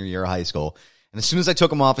my senior year of high school. And as soon as I took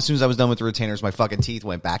them off, as soon as I was done with the retainers, my fucking teeth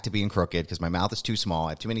went back to being crooked because my mouth is too small. I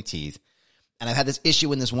have too many teeth. And I've had this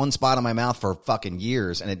issue in this one spot on my mouth for fucking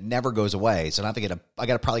years and it never goes away. So I got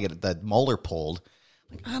to probably get the molar pulled.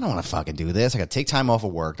 I don't want to fucking do this. I got to take time off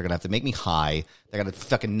of work. They're going to have to make me high. They're going to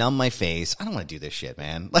fucking numb my face. I don't want to do this shit,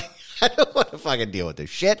 man. I don't want to fucking deal with this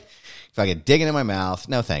shit. Fucking digging in my mouth.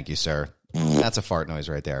 No, thank you, sir. That's a fart noise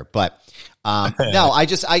right there. But no,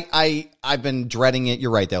 I've been dreading it.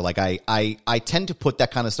 You're right though. I tend to put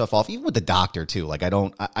that kind of stuff off, even with the doctor too. I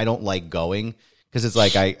don't like going because it's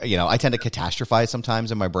I tend to catastrophize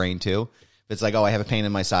sometimes in my brain too. If it's I have a pain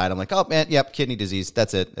in my side. I'm like, oh man, yep, kidney disease.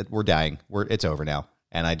 That's it. We're dying. It's over now.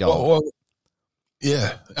 And I don't.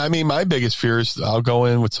 Yeah. I mean, my biggest fear is I'll go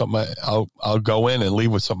in with something. I'll go in and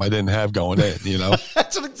leave with something I didn't have going in, you know?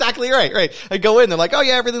 That's exactly right. Right. I go in, they're like, oh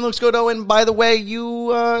yeah, everything looks good. Oh, and by the way,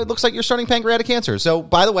 it looks like you're starting pancreatic cancer. So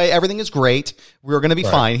by the way, everything is great. We're going to be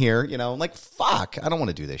fine here. You know, like, fuck, I don't want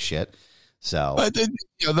to do this shit. So, but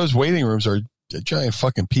those waiting rooms are giant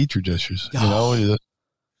fucking petri dishes, you know?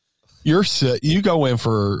 You go in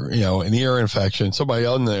for, an ear infection. Somebody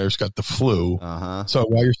else in there's got the flu. So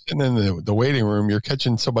while you're sitting in the waiting room, you're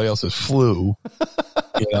catching somebody else's flu,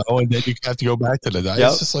 and then you have to go back to the doctor.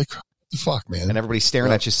 It's just like, what the fuck, man? And everybody's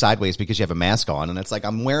staring at you sideways because you have a mask on. And it's like,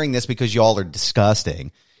 I'm wearing this because y'all are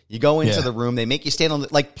disgusting. You go into the room, they make you stand on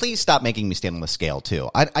please stop making me stand on the scale too.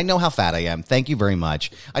 I know how fat I am. Thank you very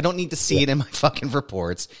much. I don't need to see it in my fucking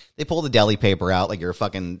reports. They pull the deli paper out like you're a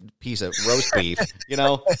fucking piece of roast beef,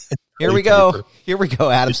 Here we go. Here we go,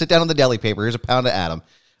 Adam. Sit down on the deli paper. Here's a pound of Adam.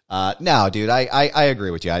 No, dude, I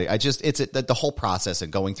agree with you. It's the whole process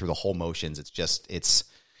and going through the whole motions.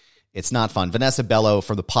 It's not fun. Vanessa Bello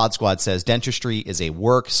from the Pod Squad says dentistry is a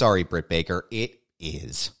work. Sorry, Britt Baker. It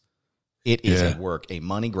is. It is a work, a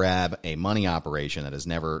money grab, a money operation that is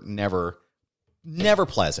never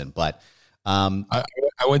pleasant. But I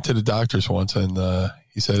went to the doctor's once and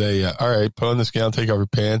he said, "Hey, all right, put on this gown, take off your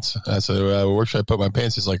pants." I said, "Where should I put my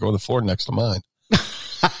pants?" He's like, "On the floor next to mine."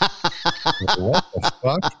 What the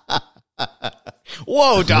fuck?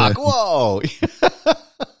 Whoa, Doc! Whoa!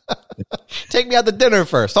 Take me out to dinner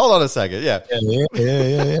first. Hold on a second. Yeah.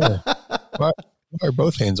 Why are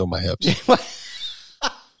both hands on my hips?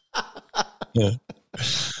 Yeah.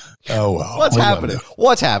 Oh well. What's happening?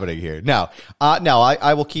 What's happening here? Now,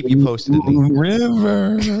 I will keep you posted.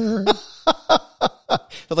 River.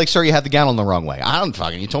 But like, sir, you had the gown on the wrong way. I don't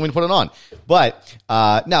fucking. You told me to put it on. But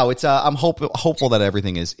no, it's. I'm hopeful that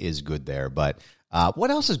everything is good there. But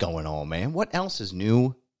what else is going on, man? What else is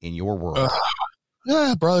new in your world?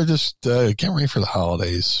 Yeah, brother, just can't wait for the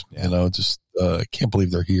holidays. Yeah. Just can't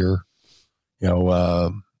believe they're here.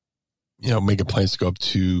 Making plans to go up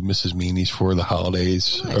to Mrs. Meanie's for the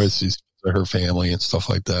holidays, nice. Or her family and stuff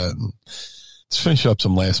like that. And just finish up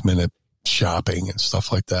some last minute shopping and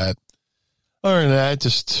stuff like that. Other than that,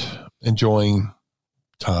 just enjoying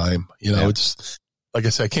time. It's like I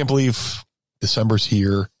said, I can't believe December's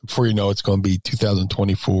here. Before you know, it's going to be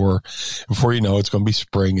 2024. Before you know, it's going to be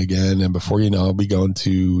spring again. And before you know, I'll be going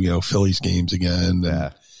to, Phillies games again.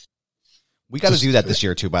 And we got to do that this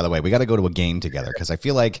year too, by the way. We got to go to a game together because I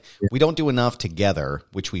feel like we don't do enough together,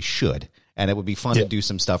 which we should. And it would be fun to do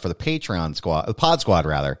some stuff for the Patreon squad, the Pod Squad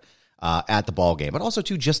rather, at the ball game, but also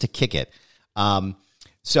too, just to kick it. I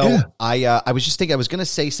was just thinking, I was going to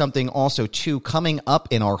say something also too, coming up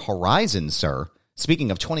in our horizon, sir.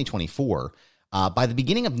 Speaking of 2024, by the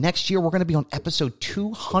beginning of next year, we're going to be on episode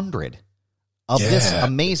 200 of this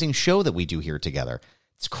amazing show that we do here together.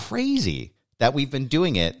 It's crazy that we've been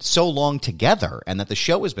doing it so long together and that the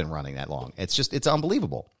show has been running that long. It's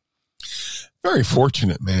unbelievable. Very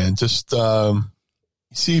fortunate, man. Just,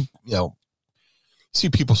 see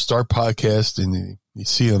people start podcasts and you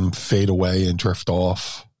see them fade away and drift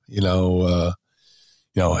off, hey,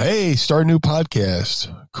 start a new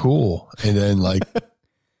podcast. Cool. And then like a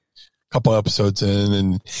couple episodes in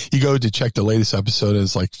and you go to check the latest episode and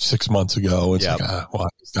it's like 6 months ago. It's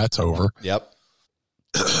that's over. Yep.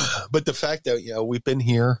 But the fact that, we've been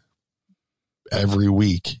here every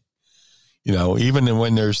week, even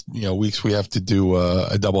when there's, weeks we have to do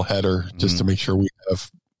a double header just to make sure we have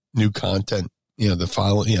new content, the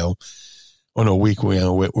file, on a week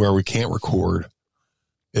where we can't record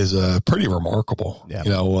is pretty remarkable. Yeah.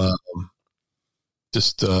 And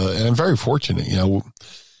I'm very fortunate, I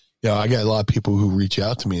got a lot of people who reach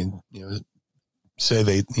out to me and, say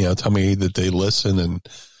they, tell me that they listen and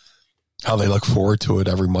how they look forward to it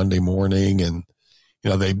every Monday morning. And,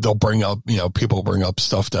 they'll bring up, people bring up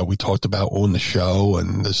stuff that we talked about on the show.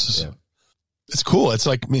 And this is, it's cool. It's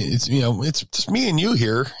like me, it's just me and you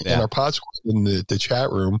here in our pod squad in the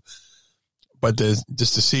chat room. But just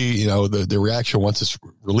to see, the reaction once it's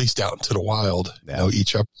released out into the wild,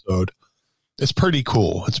 each episode, it's pretty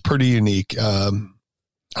cool. It's pretty unique.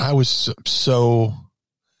 I was so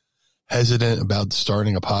hesitant about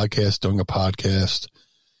starting a podcast, doing a podcast,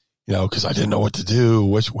 because I didn't know what to do.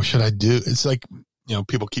 What should I do? It's like,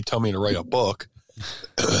 people keep telling me to write a book.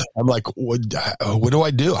 I'm like, what do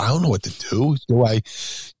I do? I don't know what to do. Do I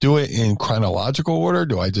do it in chronological order?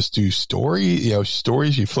 Do I just do stories?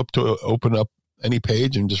 You flip to open up any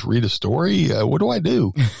page and just read a story. What do I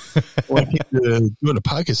do? When I keep doing a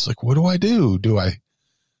podcast, like, what do I do? Do I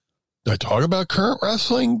talk about current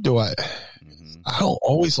wrestling? I don't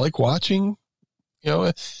always like watching,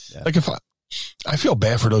 like if I feel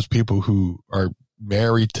bad for those people who are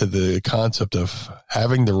married to the concept of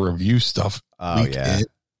having to review stuff. Oh, yeah.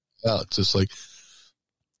 It's just like,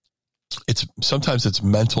 sometimes it's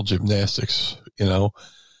mental gymnastics, you know?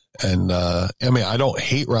 And, I mean, I don't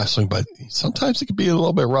hate wrestling, but sometimes it can be a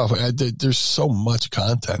little bit rough. There's so much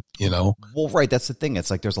content, you know? Well, right. That's the thing.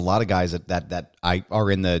 It's like, there's a lot of guys that I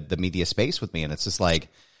are in the media space with me. And it's just like,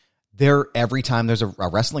 every time there's a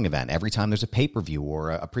wrestling event, every time there's a pay-per-view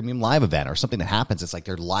or a premium live event or something that happens, it's like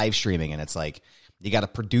they're live streaming and it's like, you got to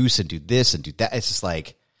produce and do this and do that. It's just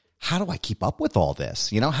like, how do I keep up with all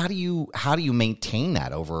this? You know, how do you maintain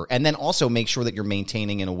that over, and then also make sure that you're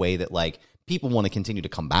maintaining in a way that like people want to continue to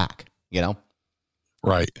come back, you know?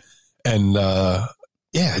 Right. And,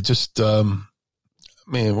 just, I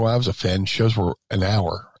mean, when I was a fan, shows were an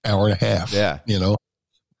hour and a half. Yeah. You know,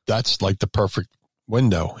 that's like the perfect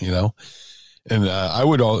window, you know? And, I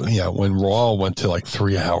would when Raw went to like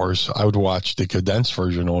 3 hours, I would watch the condensed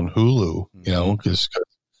version on Hulu, you know, because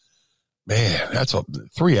man, that's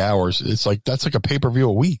 3 hours. It's like, that's like a pay-per-view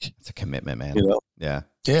a week. It's a commitment, man. You know? Yeah.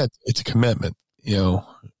 Yeah. It's a commitment, you know?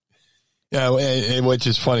 Yeah. And which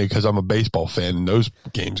is funny because I'm a baseball fan and those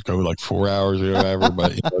games go like 4 hours or whatever,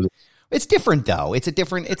 but you know, it's different though. It's a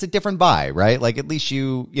different vibe, right? Like at least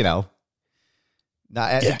you know,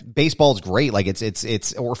 baseball's great. Like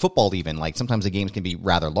it's, or football even, like sometimes the games can be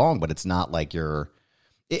rather long, but it's not like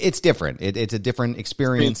it's different. It's a different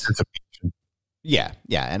experience. Yeah.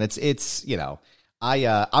 And it's, you know,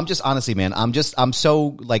 I'm just honestly, man, I'm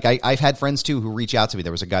so like, I've had friends too who reach out to me.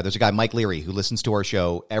 There's a guy, Mike Leary, who listens to our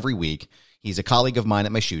show every week. He's a colleague of mine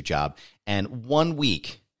at my shoot job. And one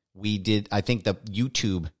week I think the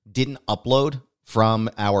YouTube didn't upload from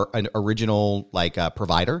our original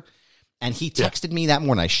provider. And he texted me that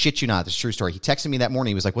morning. I shit you not. This is a true story. He texted me that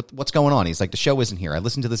morning. He was like, what's going on? He's like, the show isn't here. I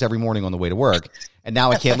listen to this every morning on the way to work, and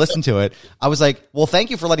now I can't listen to it. I was like, well,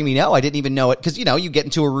 thank you for letting me know. I didn't even know it. Because, you know, you get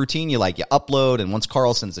into a routine. You upload, and once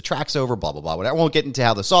Carl sends the tracks over, blah, blah, blah. Whatever. I won't get into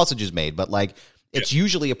how the sausage is made, but, like, it's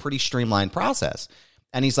usually a pretty streamlined process.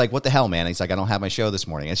 And he's like, what the hell, man? He's like, I don't have my show this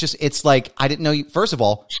morning. It's like, I didn't know you. First of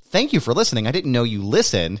all, thank you for listening. I didn't know you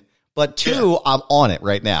listened. But two, I'm on it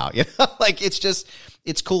right now. You know, like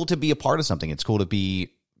it's cool to be a part of something. It's cool to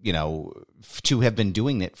be, you know, to have been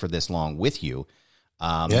doing it for this long with you,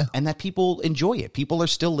 and that people enjoy it. People are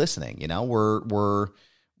still listening. You know,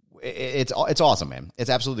 it's awesome, man. It's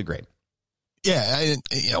absolutely great. Yeah,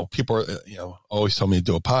 people are always tell me to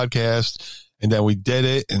do a podcast, and then we did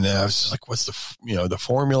it, and then I was just like, what's the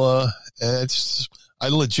formula? And I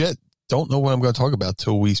legit don't know what I'm going to talk about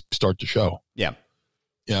till we start the show. Yeah.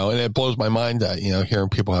 You know, and it blows my mind that, you know, hearing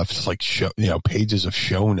people have like pages of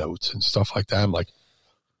show notes and stuff like that. I'm like,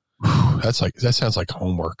 that sounds like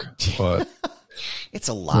homework, but it's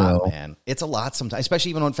a lot, man. It's a lot sometimes,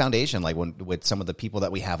 especially even on Foundation, like with some of the people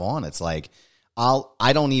that we have on, it's like, I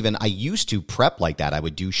used to prep like that. I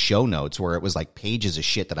would do show notes where it was like pages of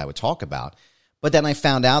shit that I would talk about. But then I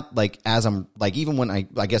found out, like, as I'm like, even when I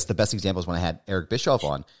guess the best example is when I had Eric Bischoff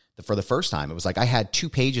on for the first time, it was like I had 2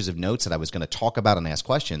 pages of notes that I was going to talk about and ask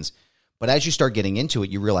questions. But as you start getting into it,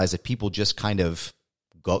 you realize that people just kind of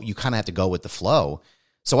have to go with the flow.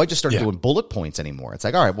 So I just started doing bullet points anymore. It's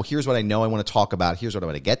like, all right, well, here's what I know I want to talk about. Here's what I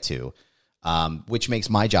want to get to, which makes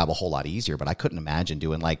my job a whole lot easier. But I couldn't imagine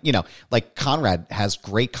doing like Conrad has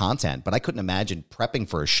great content, but I couldn't imagine prepping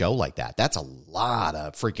for a show like that. That's a lot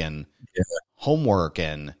of freaking homework,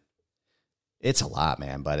 and it's a lot,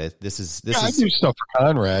 man. But this is. I do stuff for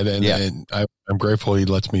Conrad, and I'm grateful he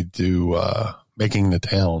lets me do Making the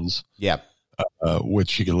Towns. Yeah.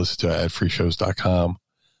 Which you can listen to at freeshows.com.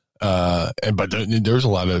 But there's a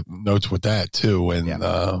lot of notes with that too.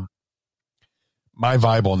 And, my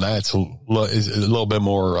vibe on that is a little bit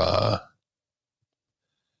more,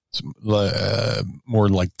 more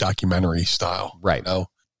like documentary style, right? You know,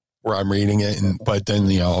 where I'm reading it, but then,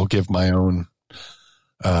 you know, I'll give my own,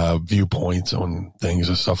 viewpoints on things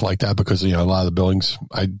and stuff like that, because, you know, a lot of the buildings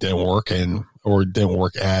I didn't work in or didn't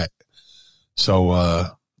work at. So,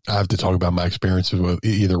 I have to talk about my experiences with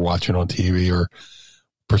either watching on TV or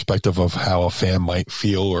perspective of how a fan might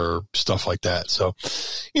feel or stuff like that. So,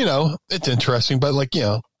 you know, it's interesting, but like, you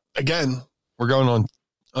know, again, we're going on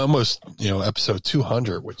almost, you know, episode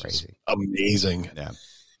 200, which is amazing. Yeah.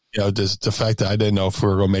 You know, just the fact that I didn't know if we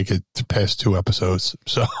were going to make it to past 2 episodes.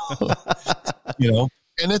 So, you know,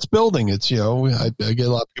 and it's building. It's, you know, I get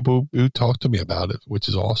a lot of people who talk to me about it, which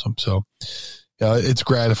is awesome. So, it's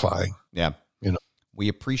gratifying. Yeah. You know, we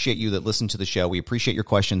appreciate you that listen to the show. We appreciate your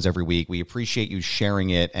questions every week. We appreciate you sharing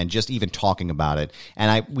it and just even talking about it.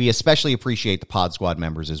 And we especially appreciate the Pod Squad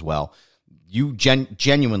members as well. You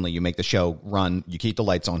genuinely, you make the show run. You keep the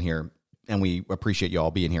lights on here, and we appreciate you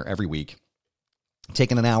all being here every week.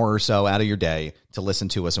 taking an hour or so out of your day to listen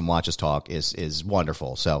to us and watch us talk is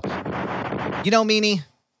wonderful. So, Meanie,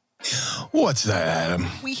 What's that, Adam?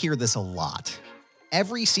 we hear this a lot.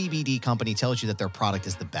 Every CBD company tells you that their product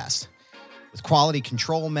is the best. With quality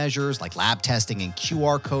control measures like lab testing and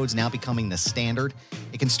QR codes now becoming the standard,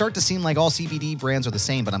 it can start to seem like all CBD brands are the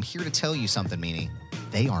same, but I'm here to tell you something, Meanie.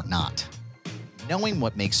 They are not. Knowing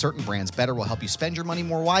what makes certain brands better will help you spend your money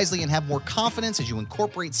more wisely and have more confidence as you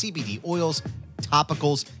incorporate CBD oils,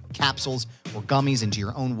 topicals, capsules, or gummies into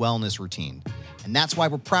your own wellness routine. And that's why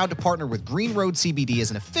we're proud to partner with Green Road CBD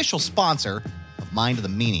as an official sponsor of Mind of the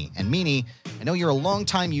Meanie. And Meanie, I know you're a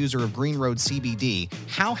longtime user of Green Road CBD.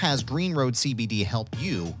 How has Green Road CBD helped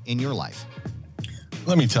you in your life?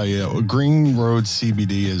 Let me tell you, Green Road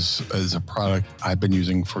CBD is a product I've been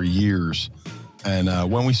using for years. And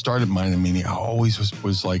when we started Mind and Meanie, I always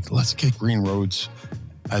was like, let's get Green Roads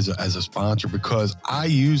as a sponsor, because I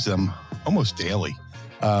use them almost daily,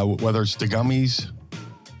 whether it's the gummies,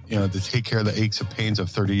 to take care of the aches and pains of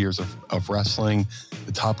 30 years of wrestling,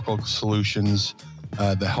 the topical solutions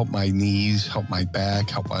that help my knees, help my back,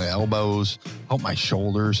 help my elbows, help my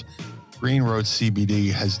shoulders. Green Road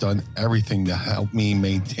CBD has done everything to help me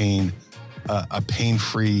maintain a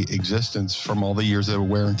pain-free existence from all the years of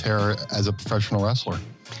wear and tear as a professional wrestler.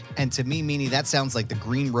 And to me, Meanie, that sounds like the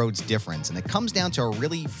Green Road's difference. And it comes down to a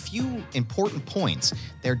really few important points.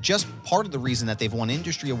 They're just part of the reason that they've won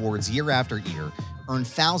industry awards year after year, earned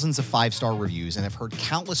thousands of 5-star reviews, and have heard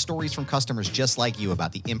countless stories from customers just like you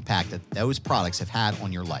about the impact that those products have had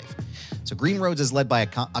on your life. So Green Roads is led by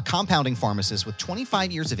a compounding pharmacist with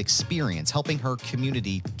 25 years of experience helping her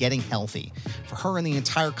community getting healthy. For her and the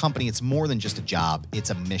entire company, it's more than just a job, it's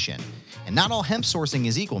a mission. And not all hemp sourcing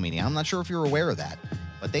is equal, Meanie. I'm not sure if you're aware of that.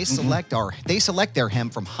 But they select their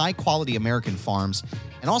hemp from high-quality American farms,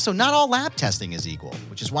 and also not all lab testing is equal,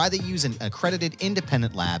 which is why they use an accredited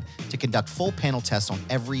independent lab to conduct full panel tests on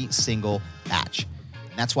every single batch.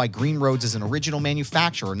 And that's why Green Roads is an original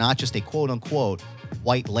manufacturer, not just a quote-unquote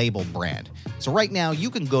white label brand. So right now,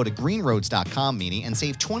 you can go to greenroads.com, Meanie, and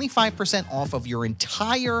save 25% off of your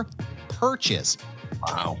entire purchase.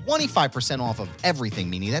 Wow. 25% off of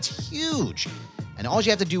everything, Meanie. That's huge. And all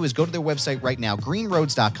you have to do is go to their website right now,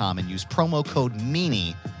 greenroads.com, and use promo code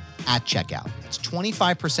Meanie at checkout. That's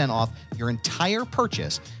 25% off your entire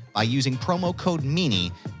purchase by using promo code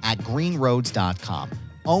Meanie at greenroads.com.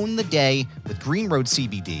 Own the day with Green Road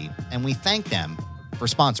CBD, and we thank them for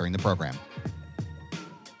sponsoring the program.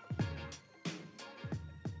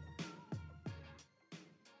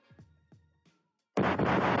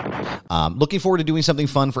 Looking forward to doing something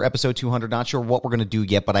fun for episode 200. Not sure what we're going to do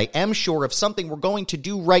yet, but I am sure of something we're going to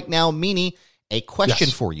do right now. Meanie, a question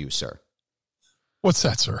for you, sir. What's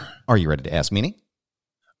that, sir? Are you ready to ask Meanie?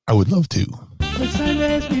 I would love to. It's time to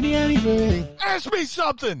ask Meanie anything. Ask me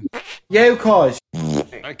something. Yeah, of course.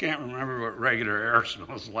 I can't remember what regular air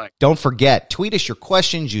smells like. Don't forget, tweet us your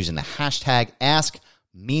questions using the hashtag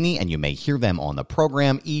AskMeanie, and you may hear them on the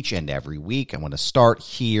program each and every week. I want to start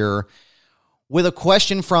here with a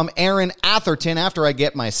question from Aaron Atherton. After I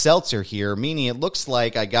get my seltzer here, Meanie, it looks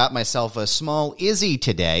like I got myself a small Izzy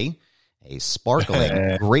today, a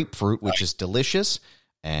sparkling grapefruit, which is delicious.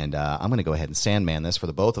 And I'm going to go ahead and Sandman this for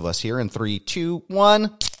the both of us here in 3, 2,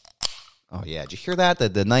 1. Oh, yeah. Did you hear that?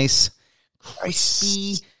 The nice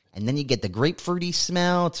crispy, and then you get the grapefruity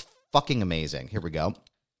smell. It's fucking amazing. Here we go.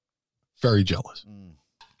 Very jealous.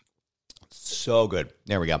 So good.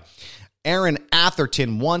 There we go. Aaron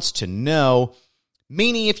Atherton wants to know,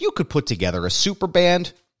 Meanie, if you could put together a super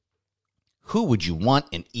band, who would you want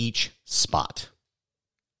in each spot?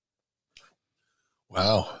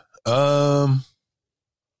 Wow. Of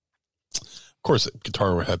course,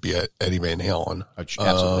 guitar would have to be Eddie Van Halen.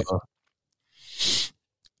 Absolutely.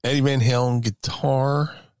 Eddie Van Halen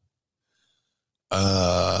guitar.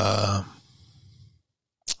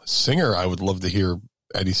 Singer, I would love to hear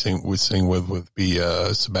Eddie sing with would be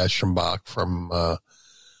Sebastian Bach from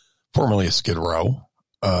formerly of Skid Row.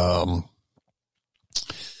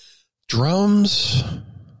 Drums.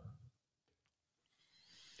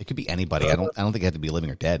 It could be anybody. I don't think it had to be living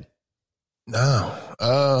or dead. No.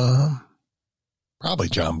 Probably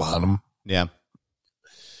John Bonham. Yeah.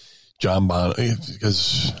 John Bonham,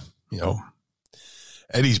 because,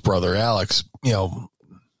 Eddie's brother, Alex,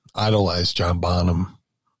 idolized John Bonham.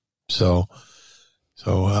 So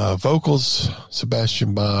vocals,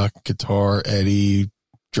 Sebastian Bach, guitar, Eddie,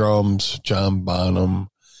 drums, John Bonham,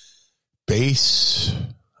 bass,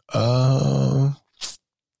 how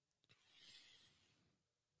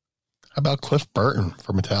about Cliff Burton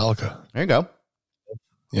from Metallica? There you go.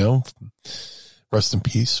 Rest in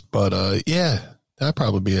peace. But, yeah, that'd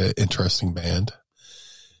probably be an interesting band.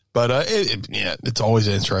 But it's always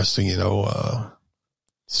interesting,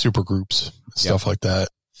 super groups, stuff like that.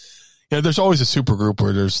 Yeah, there's always a super group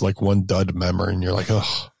where there's like one dud member, and you're like,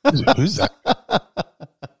 oh, who's that?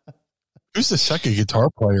 Who's the second guitar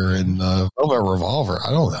player in Velvet Revolver?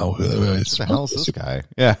 I don't know. Who Who's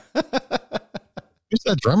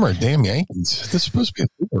that drummer at Damn Yankees? This is supposed to be a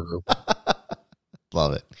super group.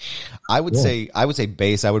 Love it. I would say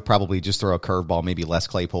bass. I would probably just throw a curveball, maybe Les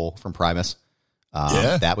Claypool from Primus.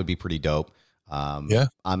 That would be pretty dope.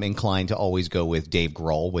 I'm inclined to always go with Dave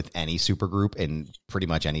Grohl with any supergroup in pretty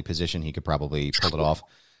much any position. He could probably pull it off.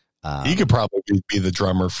 He could probably be the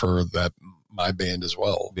drummer for my band as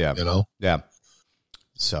well. Yeah. Yeah.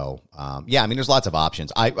 So, there's lots of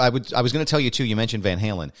options. I was going to tell you too, you mentioned Van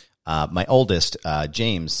Halen. My oldest,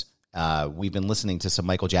 James, we've been listening to some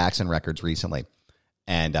Michael Jackson records recently.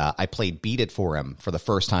 And I played Beat It for him for the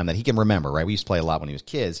first time that he can remember, right? We used to play a lot when he was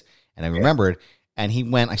kids, and I remembered. And he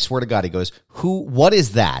went, I swear to God, he goes, what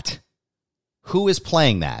is that? Who is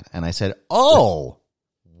playing that? And I said, oh,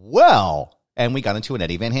 well. And we got into an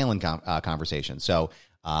Eddie Van Halen conversation. So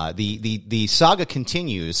the saga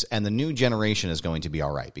continues, and the new generation is going to be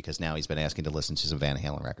all right, because now he's been asking to listen to some Van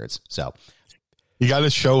Halen records. So you got to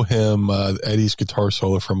show him Eddie's guitar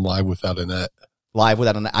solo from Live Without a Net. Live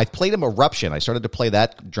Without a Net. I played him Eruption. I started to play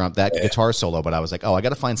that guitar solo, but I was like, I got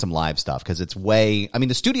to find some live stuff, because it's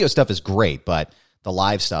the studio stuff is great, but the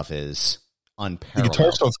live stuff is unparalleled. The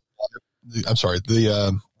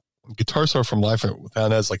guitar solo from Live Without a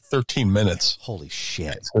Net is like 13 minutes. Holy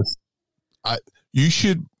shit. You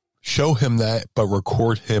should show him that, but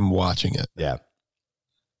record him watching it. Yeah.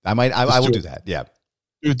 I will do that. Yeah.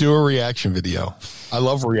 Do a reaction video. I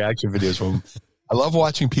love reaction videos. I love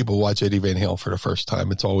watching people watch Eddie Van Halen for the first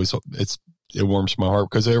time. It warms my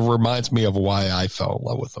heart, because it reminds me of why I fell in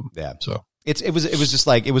love with him. Yeah. So it was just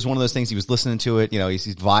like, it was one of those things. He was listening to it,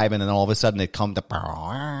 he's vibing, and then all of a sudden it comes to,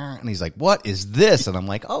 and he's like, what is this? And I'm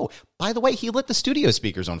like, oh, by the way, he lit the studio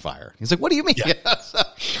speakers on fire. He's like, what do you mean? Yeah. So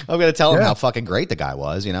I'm going to tell him how fucking great the guy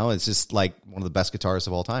was. It's just like one of the best guitarists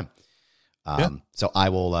of all time. So I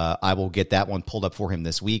will get that one pulled up for him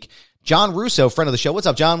this week. John Russo, friend of the show. What's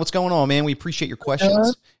up, John? What's going on, man? We appreciate your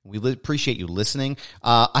questions. We appreciate you listening.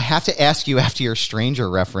 I have to ask you, after your Stranger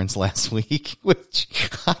reference last week, which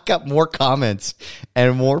I got more comments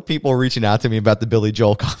and more people reaching out to me about the Billy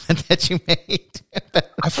Joel comment that you made.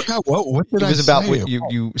 I forgot what did I say? It was about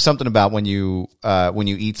you something about when you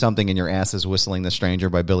eat something and your ass is whistling "The Stranger"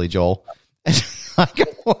 by Billy Joel. And I got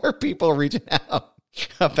more people reaching out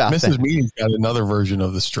about Mrs. Meanie's got another version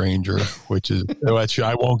of The Stranger, which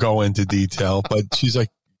I won't go into detail, but she's like,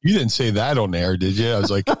 you didn't say that on air, did you? I was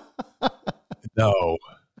like, no,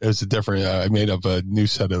 it was a different, I made up a new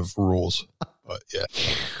set of rules, but yeah.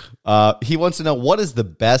 He wants to know, what is the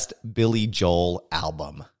best Billy Joel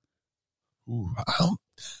album? Ooh,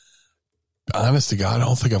 honest to God, I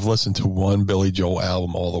don't think I've listened to one Billy Joel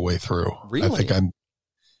album all the way through. Really? I think I'm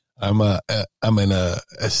one of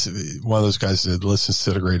those guys that listens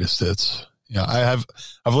to the greatest hits. Yeah,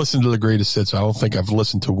 I've listened to the greatest hits. I don't think I've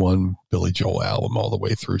listened to one Billy Joel album all the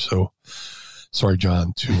way through. So sorry,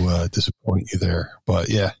 John, to disappoint you there. But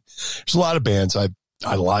yeah, there's a lot of bands I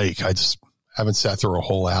like. I just haven't sat through a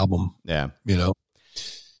whole album. Yeah,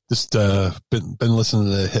 just been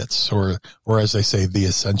listening to the hits, or as they say, the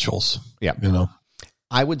essentials. Yeah,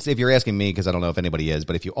 I would say, if you're asking me, because I don't know if anybody is,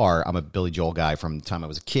 but if you are, I'm a Billy Joel guy from the time I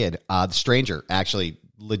was a kid. The Stranger, actually,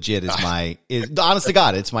 legit is honest to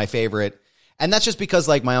God, it's my favorite. And that's just because,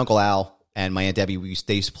 like, my Uncle Al and my Aunt Debbie,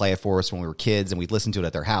 they used to play it for us when we were kids, and we'd listen to it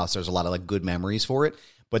at their house. There's a lot of, like, good memories for it.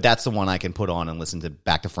 But that's the one I can put on and listen to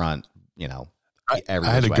back to front, every way. I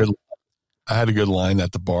had a good line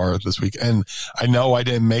at the bar this week, and I know I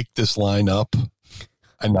didn't make this line up.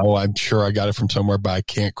 I'm sure I got it from somewhere, but I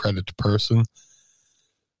can't credit the person.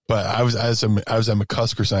 But I was at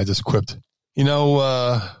McCusker's, and I just quipped,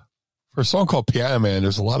 for a song called Piano Man,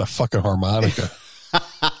 there's a lot of fucking harmonica.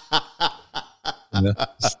 I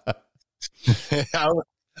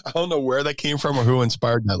don't know where that came from or who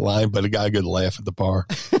inspired that line, but it got a good laugh at the bar.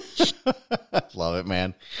 Love it,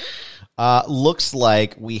 man. Looks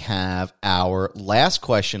like we have our last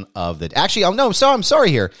question of the. Actually, I'm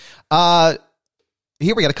sorry here.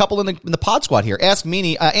 Here we got a couple in the pod squad here. Ask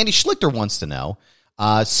Meanie. Andy Schlichter wants to know.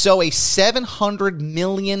 So a $700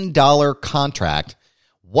 million contract.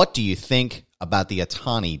 What do you think about the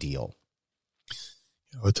Ohtani deal?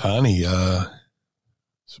 Ohtani,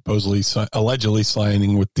 allegedly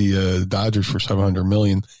signing with the Dodgers for $700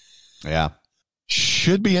 million. Yeah,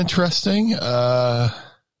 should be interesting.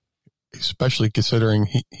 Especially considering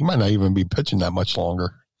he might not even be pitching that much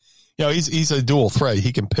longer. He's a dual threat.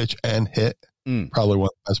 He can pitch and hit. Probably one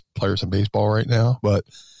of the best players in baseball right now. But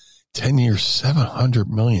 10 years, $700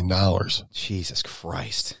 million. Jesus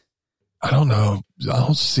Christ. I don't know. I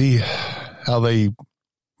don't see how they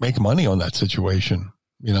make money on that situation,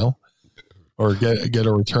 or get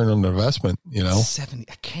a return on the investment, 70.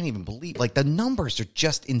 I can't even believe, like, the numbers are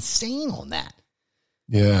just insane on that.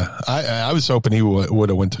 Yeah. I was hoping he would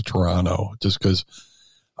have went to Toronto just because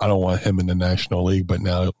I don't want him in the National League, but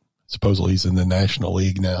now supposedly he's in the National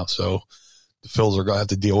League now. So the Phils are going to have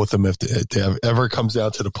to deal with him if it ever comes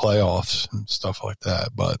down to the playoffs and stuff like that.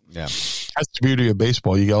 But yeah, that's the beauty of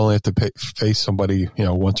baseball. You only have to face somebody,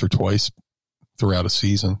 once or twice throughout a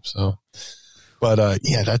season. So, but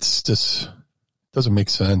yeah, that's just doesn't make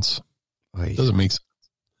sense. It doesn't make sense.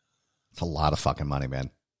 It's a lot of fucking money, man.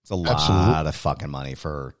 It's a Absolutely. lot of fucking money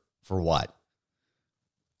for what?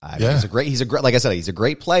 Yeah. He's a great, like I said, he's a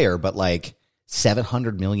great player, but like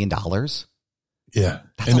 $700 million. Yeah.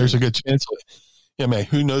 And there's a good chance. Yeah, man,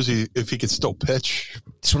 who knows if he could still pitch.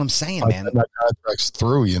 That's what I'm saying, man. That contract's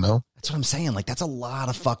through, That's what I'm saying. Like, that's a lot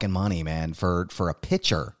of fucking money, man, for a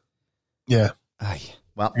pitcher. Yeah.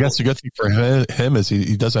 Well, I guess the good thing for him is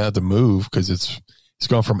he doesn't have to move because he's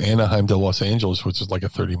going from Anaheim to Los Angeles, which is like a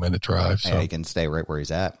 30-minute drive. So he can stay right where he's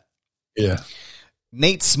at. Yeah.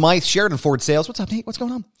 Nate Smythe, Sheridan Ford Sales. What's up, Nate? What's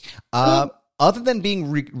going on? Other than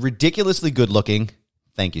being ridiculously good looking,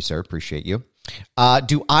 thank you, sir. Appreciate you.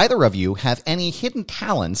 Do either of you have any hidden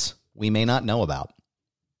talents we may not know about?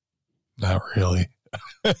 Not really.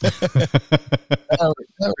 not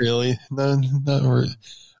really. Not really.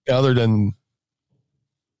 Other than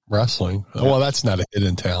wrestling. Yeah. Well, that's not a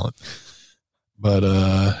hidden talent. But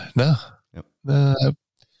no. Yep.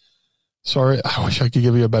 Sorry. I wish I could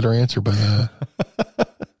give you a better answer, but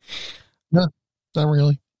no, not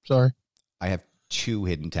really. Sorry. I have 2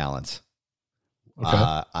 hidden talents.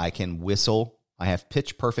 Okay. I can whistle. I have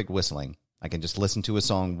pitch perfect whistling. I can just listen to a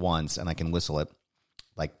song once and I can whistle it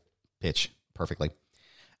like pitch perfectly.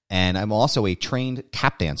 And I'm also a trained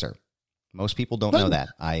tap dancer. Most people don't know that.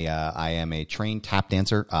 I am a trained tap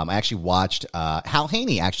dancer. I actually watched Hal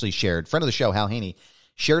Haney actually shared, friend of the show, Hal Haney,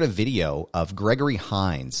 shared a video of Gregory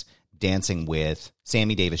Hines dancing with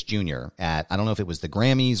Sammy Davis Jr. at, I don't know if it was the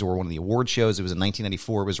Grammys or one of the award shows. It was in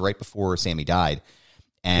 1994. It was right before Sammy died.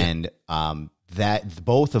 And that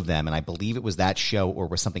both of them, and I believe it was that show or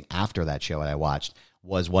was something after that show that I watched,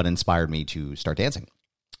 was what inspired me to start dancing.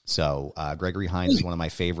 So Gregory Hines is one of my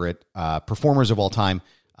favorite performers of all time.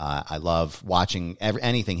 I love watching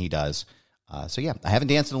anything he does. So yeah, I haven't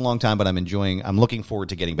danced in a long time, but I'm looking forward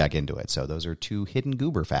to getting back into it. So those are 2 hidden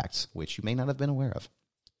goober facts, which you may not have been aware of.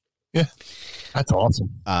 Yeah, that's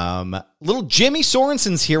awesome. Little Jimmy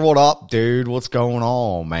Sorensen's here. What up, dude? What's going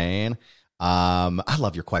on, man? I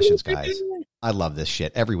love your questions, guys. I love this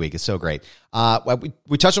shit. Every week is so great.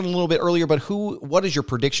 We touched on it a little bit earlier, but what is your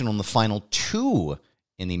prediction on the final 2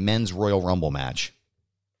 in the men's Royal Rumble match?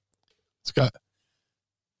 It's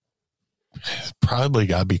probably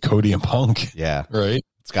got to be Cody and Punk. Yeah. Right?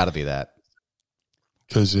 It's got to be that.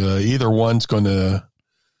 Because either one's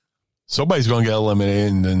somebody's going to get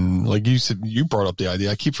eliminated. And then, like you said, you brought up the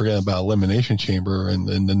idea. I keep forgetting about Elimination Chamber. And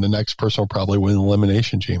then the next person will probably win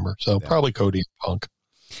Elimination Chamber. So probably Cody and Punk.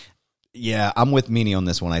 Yeah, I'm with Meanie on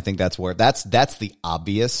this one. I think that's the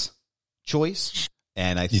obvious choice.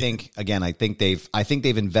 And I think, again, I think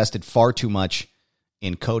they've invested far too much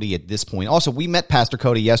in Cody at this point. Also, we met Pastor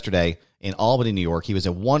Cody yesterday in Albany, New York. He was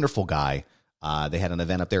a wonderful guy. They had an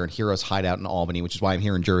event up there in Heroes Hideout in Albany, which is why I'm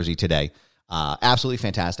here in Jersey today. Absolutely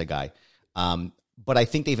fantastic guy. But I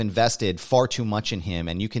think they've invested far too much in him,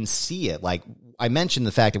 and you can see it. Like, I mentioned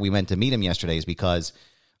the fact that we went to meet him yesterday is because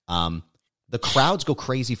the crowds go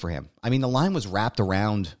crazy for him. I mean, the line was wrapped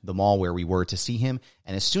around the mall where we were to see him,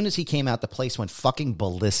 and as soon as he came out, the place went fucking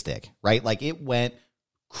ballistic, right? Like, it went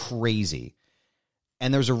crazy.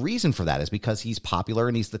 And there's a reason for that, is because he's popular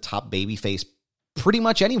and he's the top babyface pretty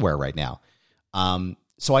much anywhere right now.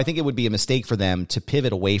 So I think it would be a mistake for them to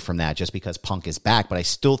pivot away from that just because Punk is back. But I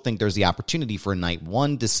still think there's the opportunity for night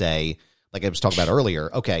 1 to say, like I was talking about earlier,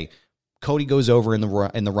 okay, Cody goes over in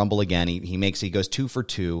the Rumble again. He goes 2 for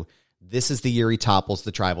 2. This is the year he topples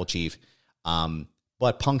the Tribal Chief.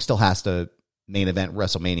 But Punk still has to main event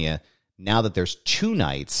WrestleMania. Now that there's 2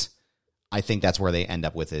 nights, I think that's where they end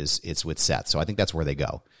up with it's with Seth. So I think that's where they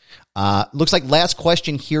go. Looks like last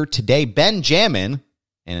question here today. Benjamin,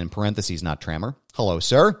 and in parentheses, not Trammer. Hello,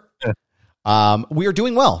 sir. We are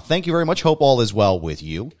doing well. Thank you very much. Hope all is well with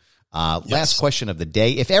you. Last question of the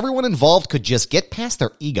day. If everyone involved could just get past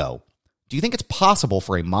their ego, do you think it's possible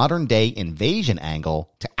for a modern day invasion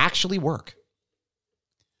angle to actually work?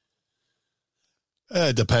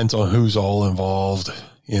 It depends on who's all involved,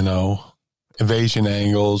 invasion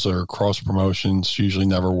angles or cross promotions usually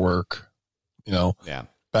never work. Yeah.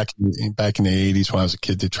 Back in the 80s when I was a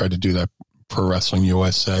kid, they tried to do that Pro Wrestling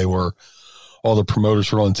USA where all the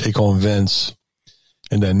promoters were going to take on Vince,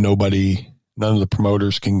 and then none of the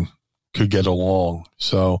promoters could get along.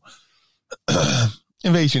 So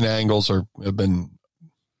invasion angles have been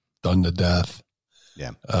done to death.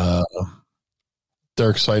 Yeah. They're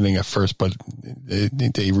exciting at first, but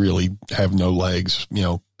they really have no legs,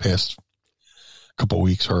 past a couple of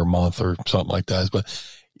weeks or a month or something like that. But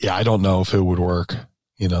yeah, I don't know if it would work,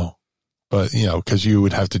 but because you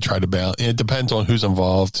would have to try to balance. It depends on who's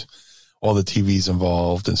involved, all the TVs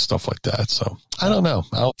involved and stuff like that. So I don't know.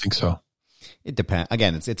 I don't think so. It depends.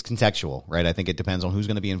 Again, it's contextual, right? I think it depends on who's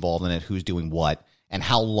going to be involved in it, who's doing what, and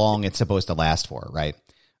how long it's supposed to last for, right?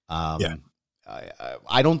 Yeah.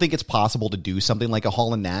 I don't think it's possible to do something like a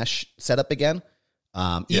Hall and Nash setup again.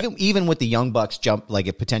 Even with the Young Bucks jump, like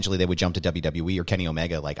if potentially they would jump to WWE or Kenny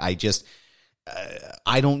Omega, like I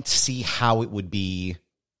don't see how it would be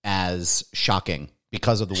as shocking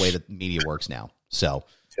because of the way that media works now. So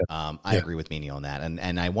I agree with Meanie on that.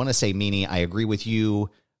 And I want to say, Meanie, I agree with you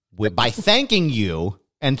by thanking you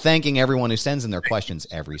and thanking everyone who sends in their questions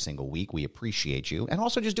every single week. We appreciate you. And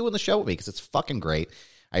also just doing the show with me because it's fucking great.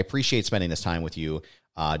 I appreciate spending this time with you,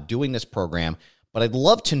 doing this program. But I'd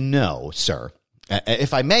love to know, sir,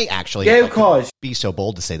 if I may actually be so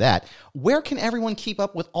bold to say that, where can everyone keep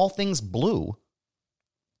up with all things Blue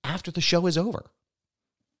after the show is over?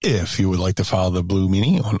 If you would like to follow the Blue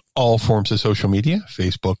Meanie on all forms of social media,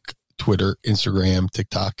 Facebook, Twitter, Instagram,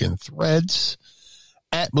 TikTok, and Threads,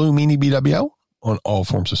 at Blue Meanie BWO on all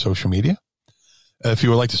forms of social media. If you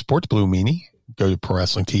would like to support the Blue Meanie, go to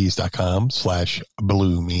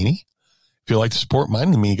ProWrestlingTees.com/Blue Meanie. If you'd like to support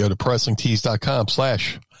Mind of the Meanie, go to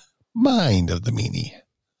ProWrestlingTees.com/Mind of the Meanie.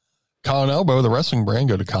 Colin Elbow, the wrestling brand,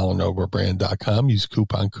 go to ColinElbowBrand.com. Use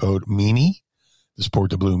coupon code Meanie to support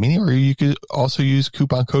the Blue Meanie, or you could also use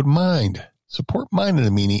coupon code MIND. Support Mind of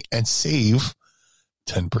the Meanie and save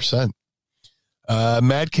 10%.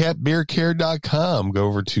 MadCatBeardCare.com. Go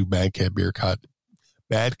over to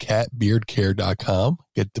MadCatBeardCare.com.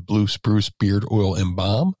 Get the Blue Spruce Beard Oil and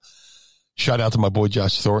Balm. Shout out to my boy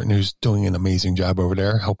Josh Thornton, who's doing an amazing job over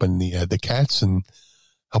there, helping the cats and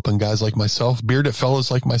helping guys like myself, bearded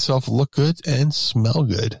fellas like myself, look good and smell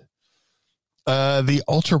good. The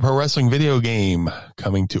Ultra Pro Wrestling video game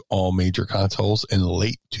coming to all major consoles in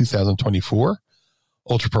late 2024.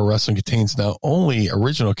 Ultra Pro Wrestling contains not only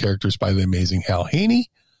original characters by the amazing Hal Haney,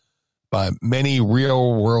 but many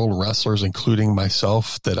real-world wrestlers, including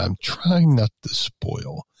myself, that I'm trying not to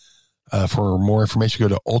spoil. For more information,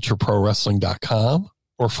 go to ultraprowrestling.com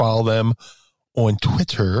or follow them on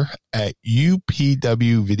Twitter at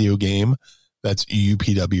UPW Video Game. That's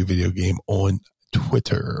UPW Video Game on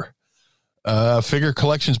Twitter. Figure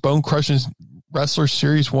Collections Bone Crushing Wrestler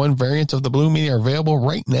Series 1 variants of the Blue Meanie are available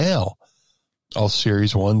right now. All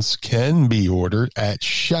Series 1s can be ordered at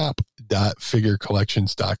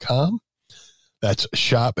shop.figurecollections.com. That's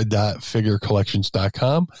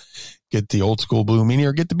shop.figurecollections.com. Get the old school Blue Meanie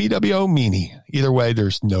or get the BWO Meanie. Either way,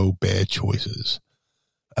 there's no bad choices.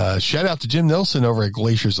 Shout out to Jim Nelson over at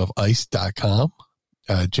glaciersofIce.com.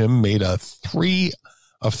 Jim made a 3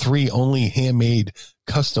 of 3 only handmade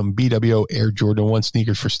custom BWO Air Jordan 1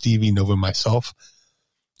 sneakers for Stevie, Nova, and myself.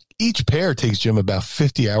 Each pair takes Jim about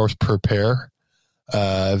 50 hours per pair.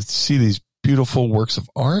 See these beautiful works of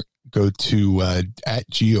art, go to at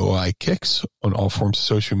GOI Kicks on all forms of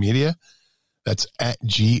social media. That's at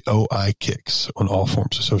GOI Kicks on all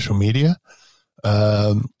forms of social media.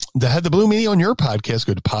 To have the Blue Meanie on your podcast,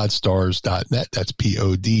 go to podstars.net. That's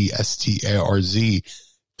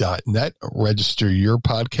PODSTARZ.net. Register your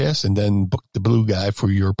podcast and then book the Blue Guy for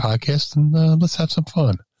your podcast, and let's have some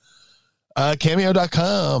fun.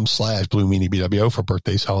 Cameo.com/Blue Meanie BWO for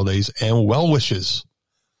birthdays, holidays, and well wishes.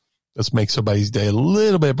 Let's make somebody's day a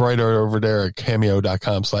little bit brighter over there at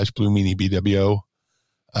Cameo.com/Blue Meanie BWO.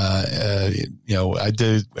 I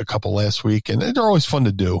did a couple last week, and they're always fun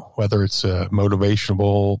to do, whether it's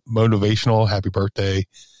motivational, happy birthday.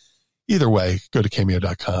 Either way, go to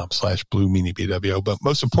Cameo.com/Blue Meanie BWO. But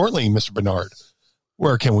most importantly, Mr. Bernard,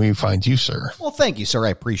 where can we find you, sir? Well, thank you, sir. I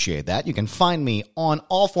appreciate that. You can find me on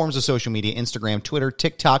all forms of social media, Instagram, Twitter,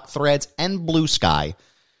 TikTok, Threads, and Blue Sky.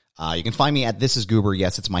 You can find me at This Is Goober.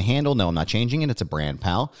 Yes, it's my handle. No, I'm not changing it. It's a brand,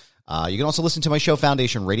 pal. You can also listen to my show,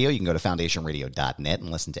 Foundation Radio. You can go to foundationradio.net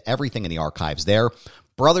and listen to everything in the archives there.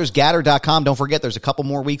 BrothersGatter.com. Don't forget, there's a couple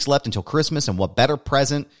more weeks left until Christmas, and what better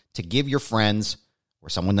present to give your friends or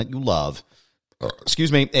someone that you love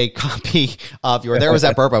excuse me, a copy of your, there was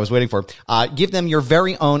that burp I was waiting for. Give them your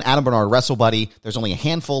very own Adam Bernard Wrestle Buddy. There's only a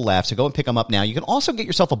handful left, so go and pick them up now. You can also get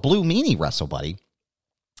yourself a Blue Meanie Wrestle Buddy.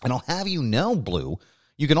 And I'll have you know, Blue,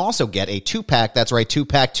 you can also get a 2-pack, that's right,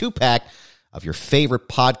 2-pack of your favorite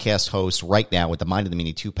podcast hosts right now with the Mind of the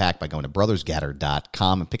Meanie 2-pack by going to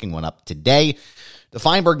brothersgatter.com and picking one up today. The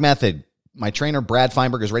Feinberg Method. My trainer, Brad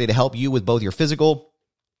Feinberg, is ready to help you with both your physical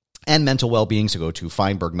and mental well-being, so go to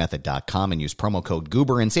feinbergmethod.com and use promo code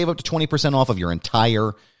Goober and save up to 20% off of your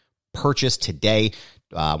entire purchase today.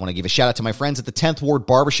 I want to give a shout out to my friends at the 10th Ward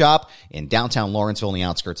Barbershop in downtown Lawrenceville on the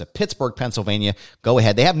outskirts of Pittsburgh, Pennsylvania. Go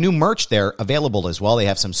ahead. They have new merch there available as well. They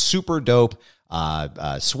have some super dope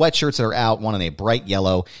sweatshirts that are out, one in a bright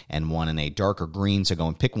yellow and one in a darker green. So go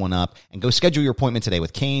and pick one up and go schedule your appointment today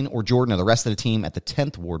with Kane or Jordan or the rest of the team at the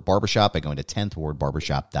 10th Ward Barbershop by going to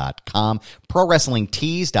 10thwardbarbershop.com,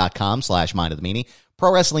 prowrestlingtees.com/Mind of the Meanie,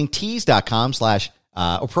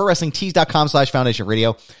 prowrestlingtees.com/Foundation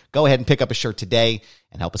Radio. Go ahead and pick up a shirt today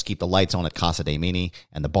and help us keep the lights on at Casa de Meanie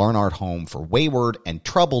and the Barnard Home for wayward and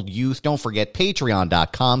troubled youth. Don't forget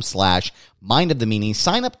patreon.com/Mind of the Meanie.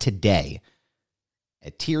 Sign up today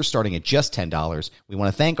at tiers starting at just $10. We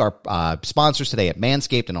want to thank our sponsors today at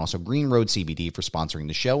Manscaped and also Green Road CBD for sponsoring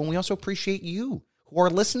the show. And we also appreciate you who are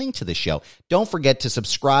listening to the show. Don't forget to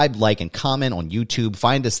subscribe, like, and comment on YouTube.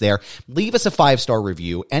 Find us there. Leave us a 5-star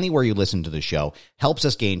review anywhere you listen to the show. Helps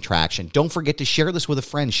us gain traction. Don't forget to share this with a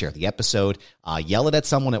friend. Share the episode. Yell it at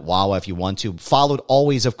someone at Wawa if you want to. Followed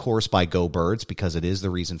always, of course, by Go Birds, because it is the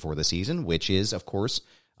reason for the season, which is, of course,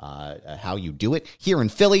 how you do it here in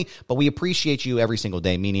Philly. But we appreciate you every single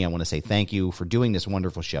day. Meanie, I want to say thank you for doing this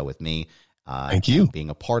wonderful show with me. Thank you. Being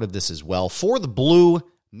a part of this as well. For the Blue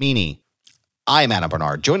Meanie, I'm Adam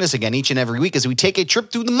Bernard. Join us again each and every week as we take a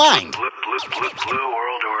trip through the mind Blue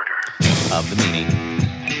World Order. of the Meanie.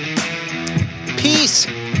 Peace.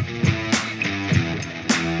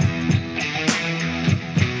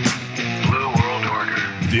 Blue World Order.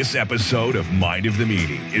 This episode of Mind of the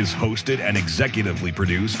Meanie is hosted and executively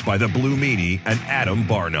produced by the Blue Meanie and Adam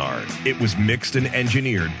Barnard. It was mixed and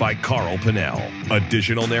engineered by Carl Pinnell.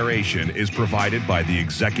 Additional narration is provided by the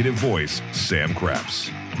executive voice, Sam Krebs.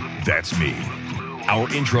 That's me.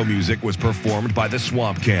 Our intro music was performed by the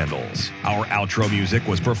Swamp Candles. Our outro music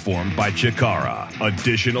was performed by Chikara.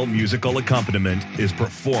 Additional musical accompaniment is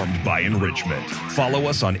performed by Enrichment. Follow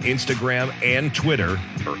us on Instagram and Twitter,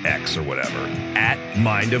 or X or whatever, at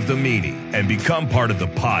Mind of the Meanie, and become part of the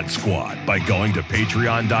Pod Squad by going to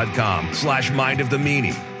patreon.com/Mind of the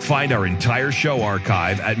Meanie. Find our entire show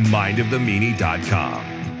archive at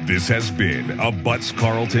mindofthemeanie.com. This has been a Butts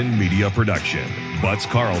Carlton media production. Butts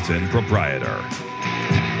Carlton, proprietor.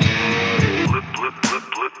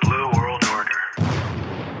 Blue World Order.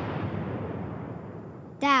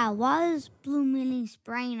 Dad, why is Blue Meanie's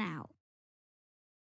brain out?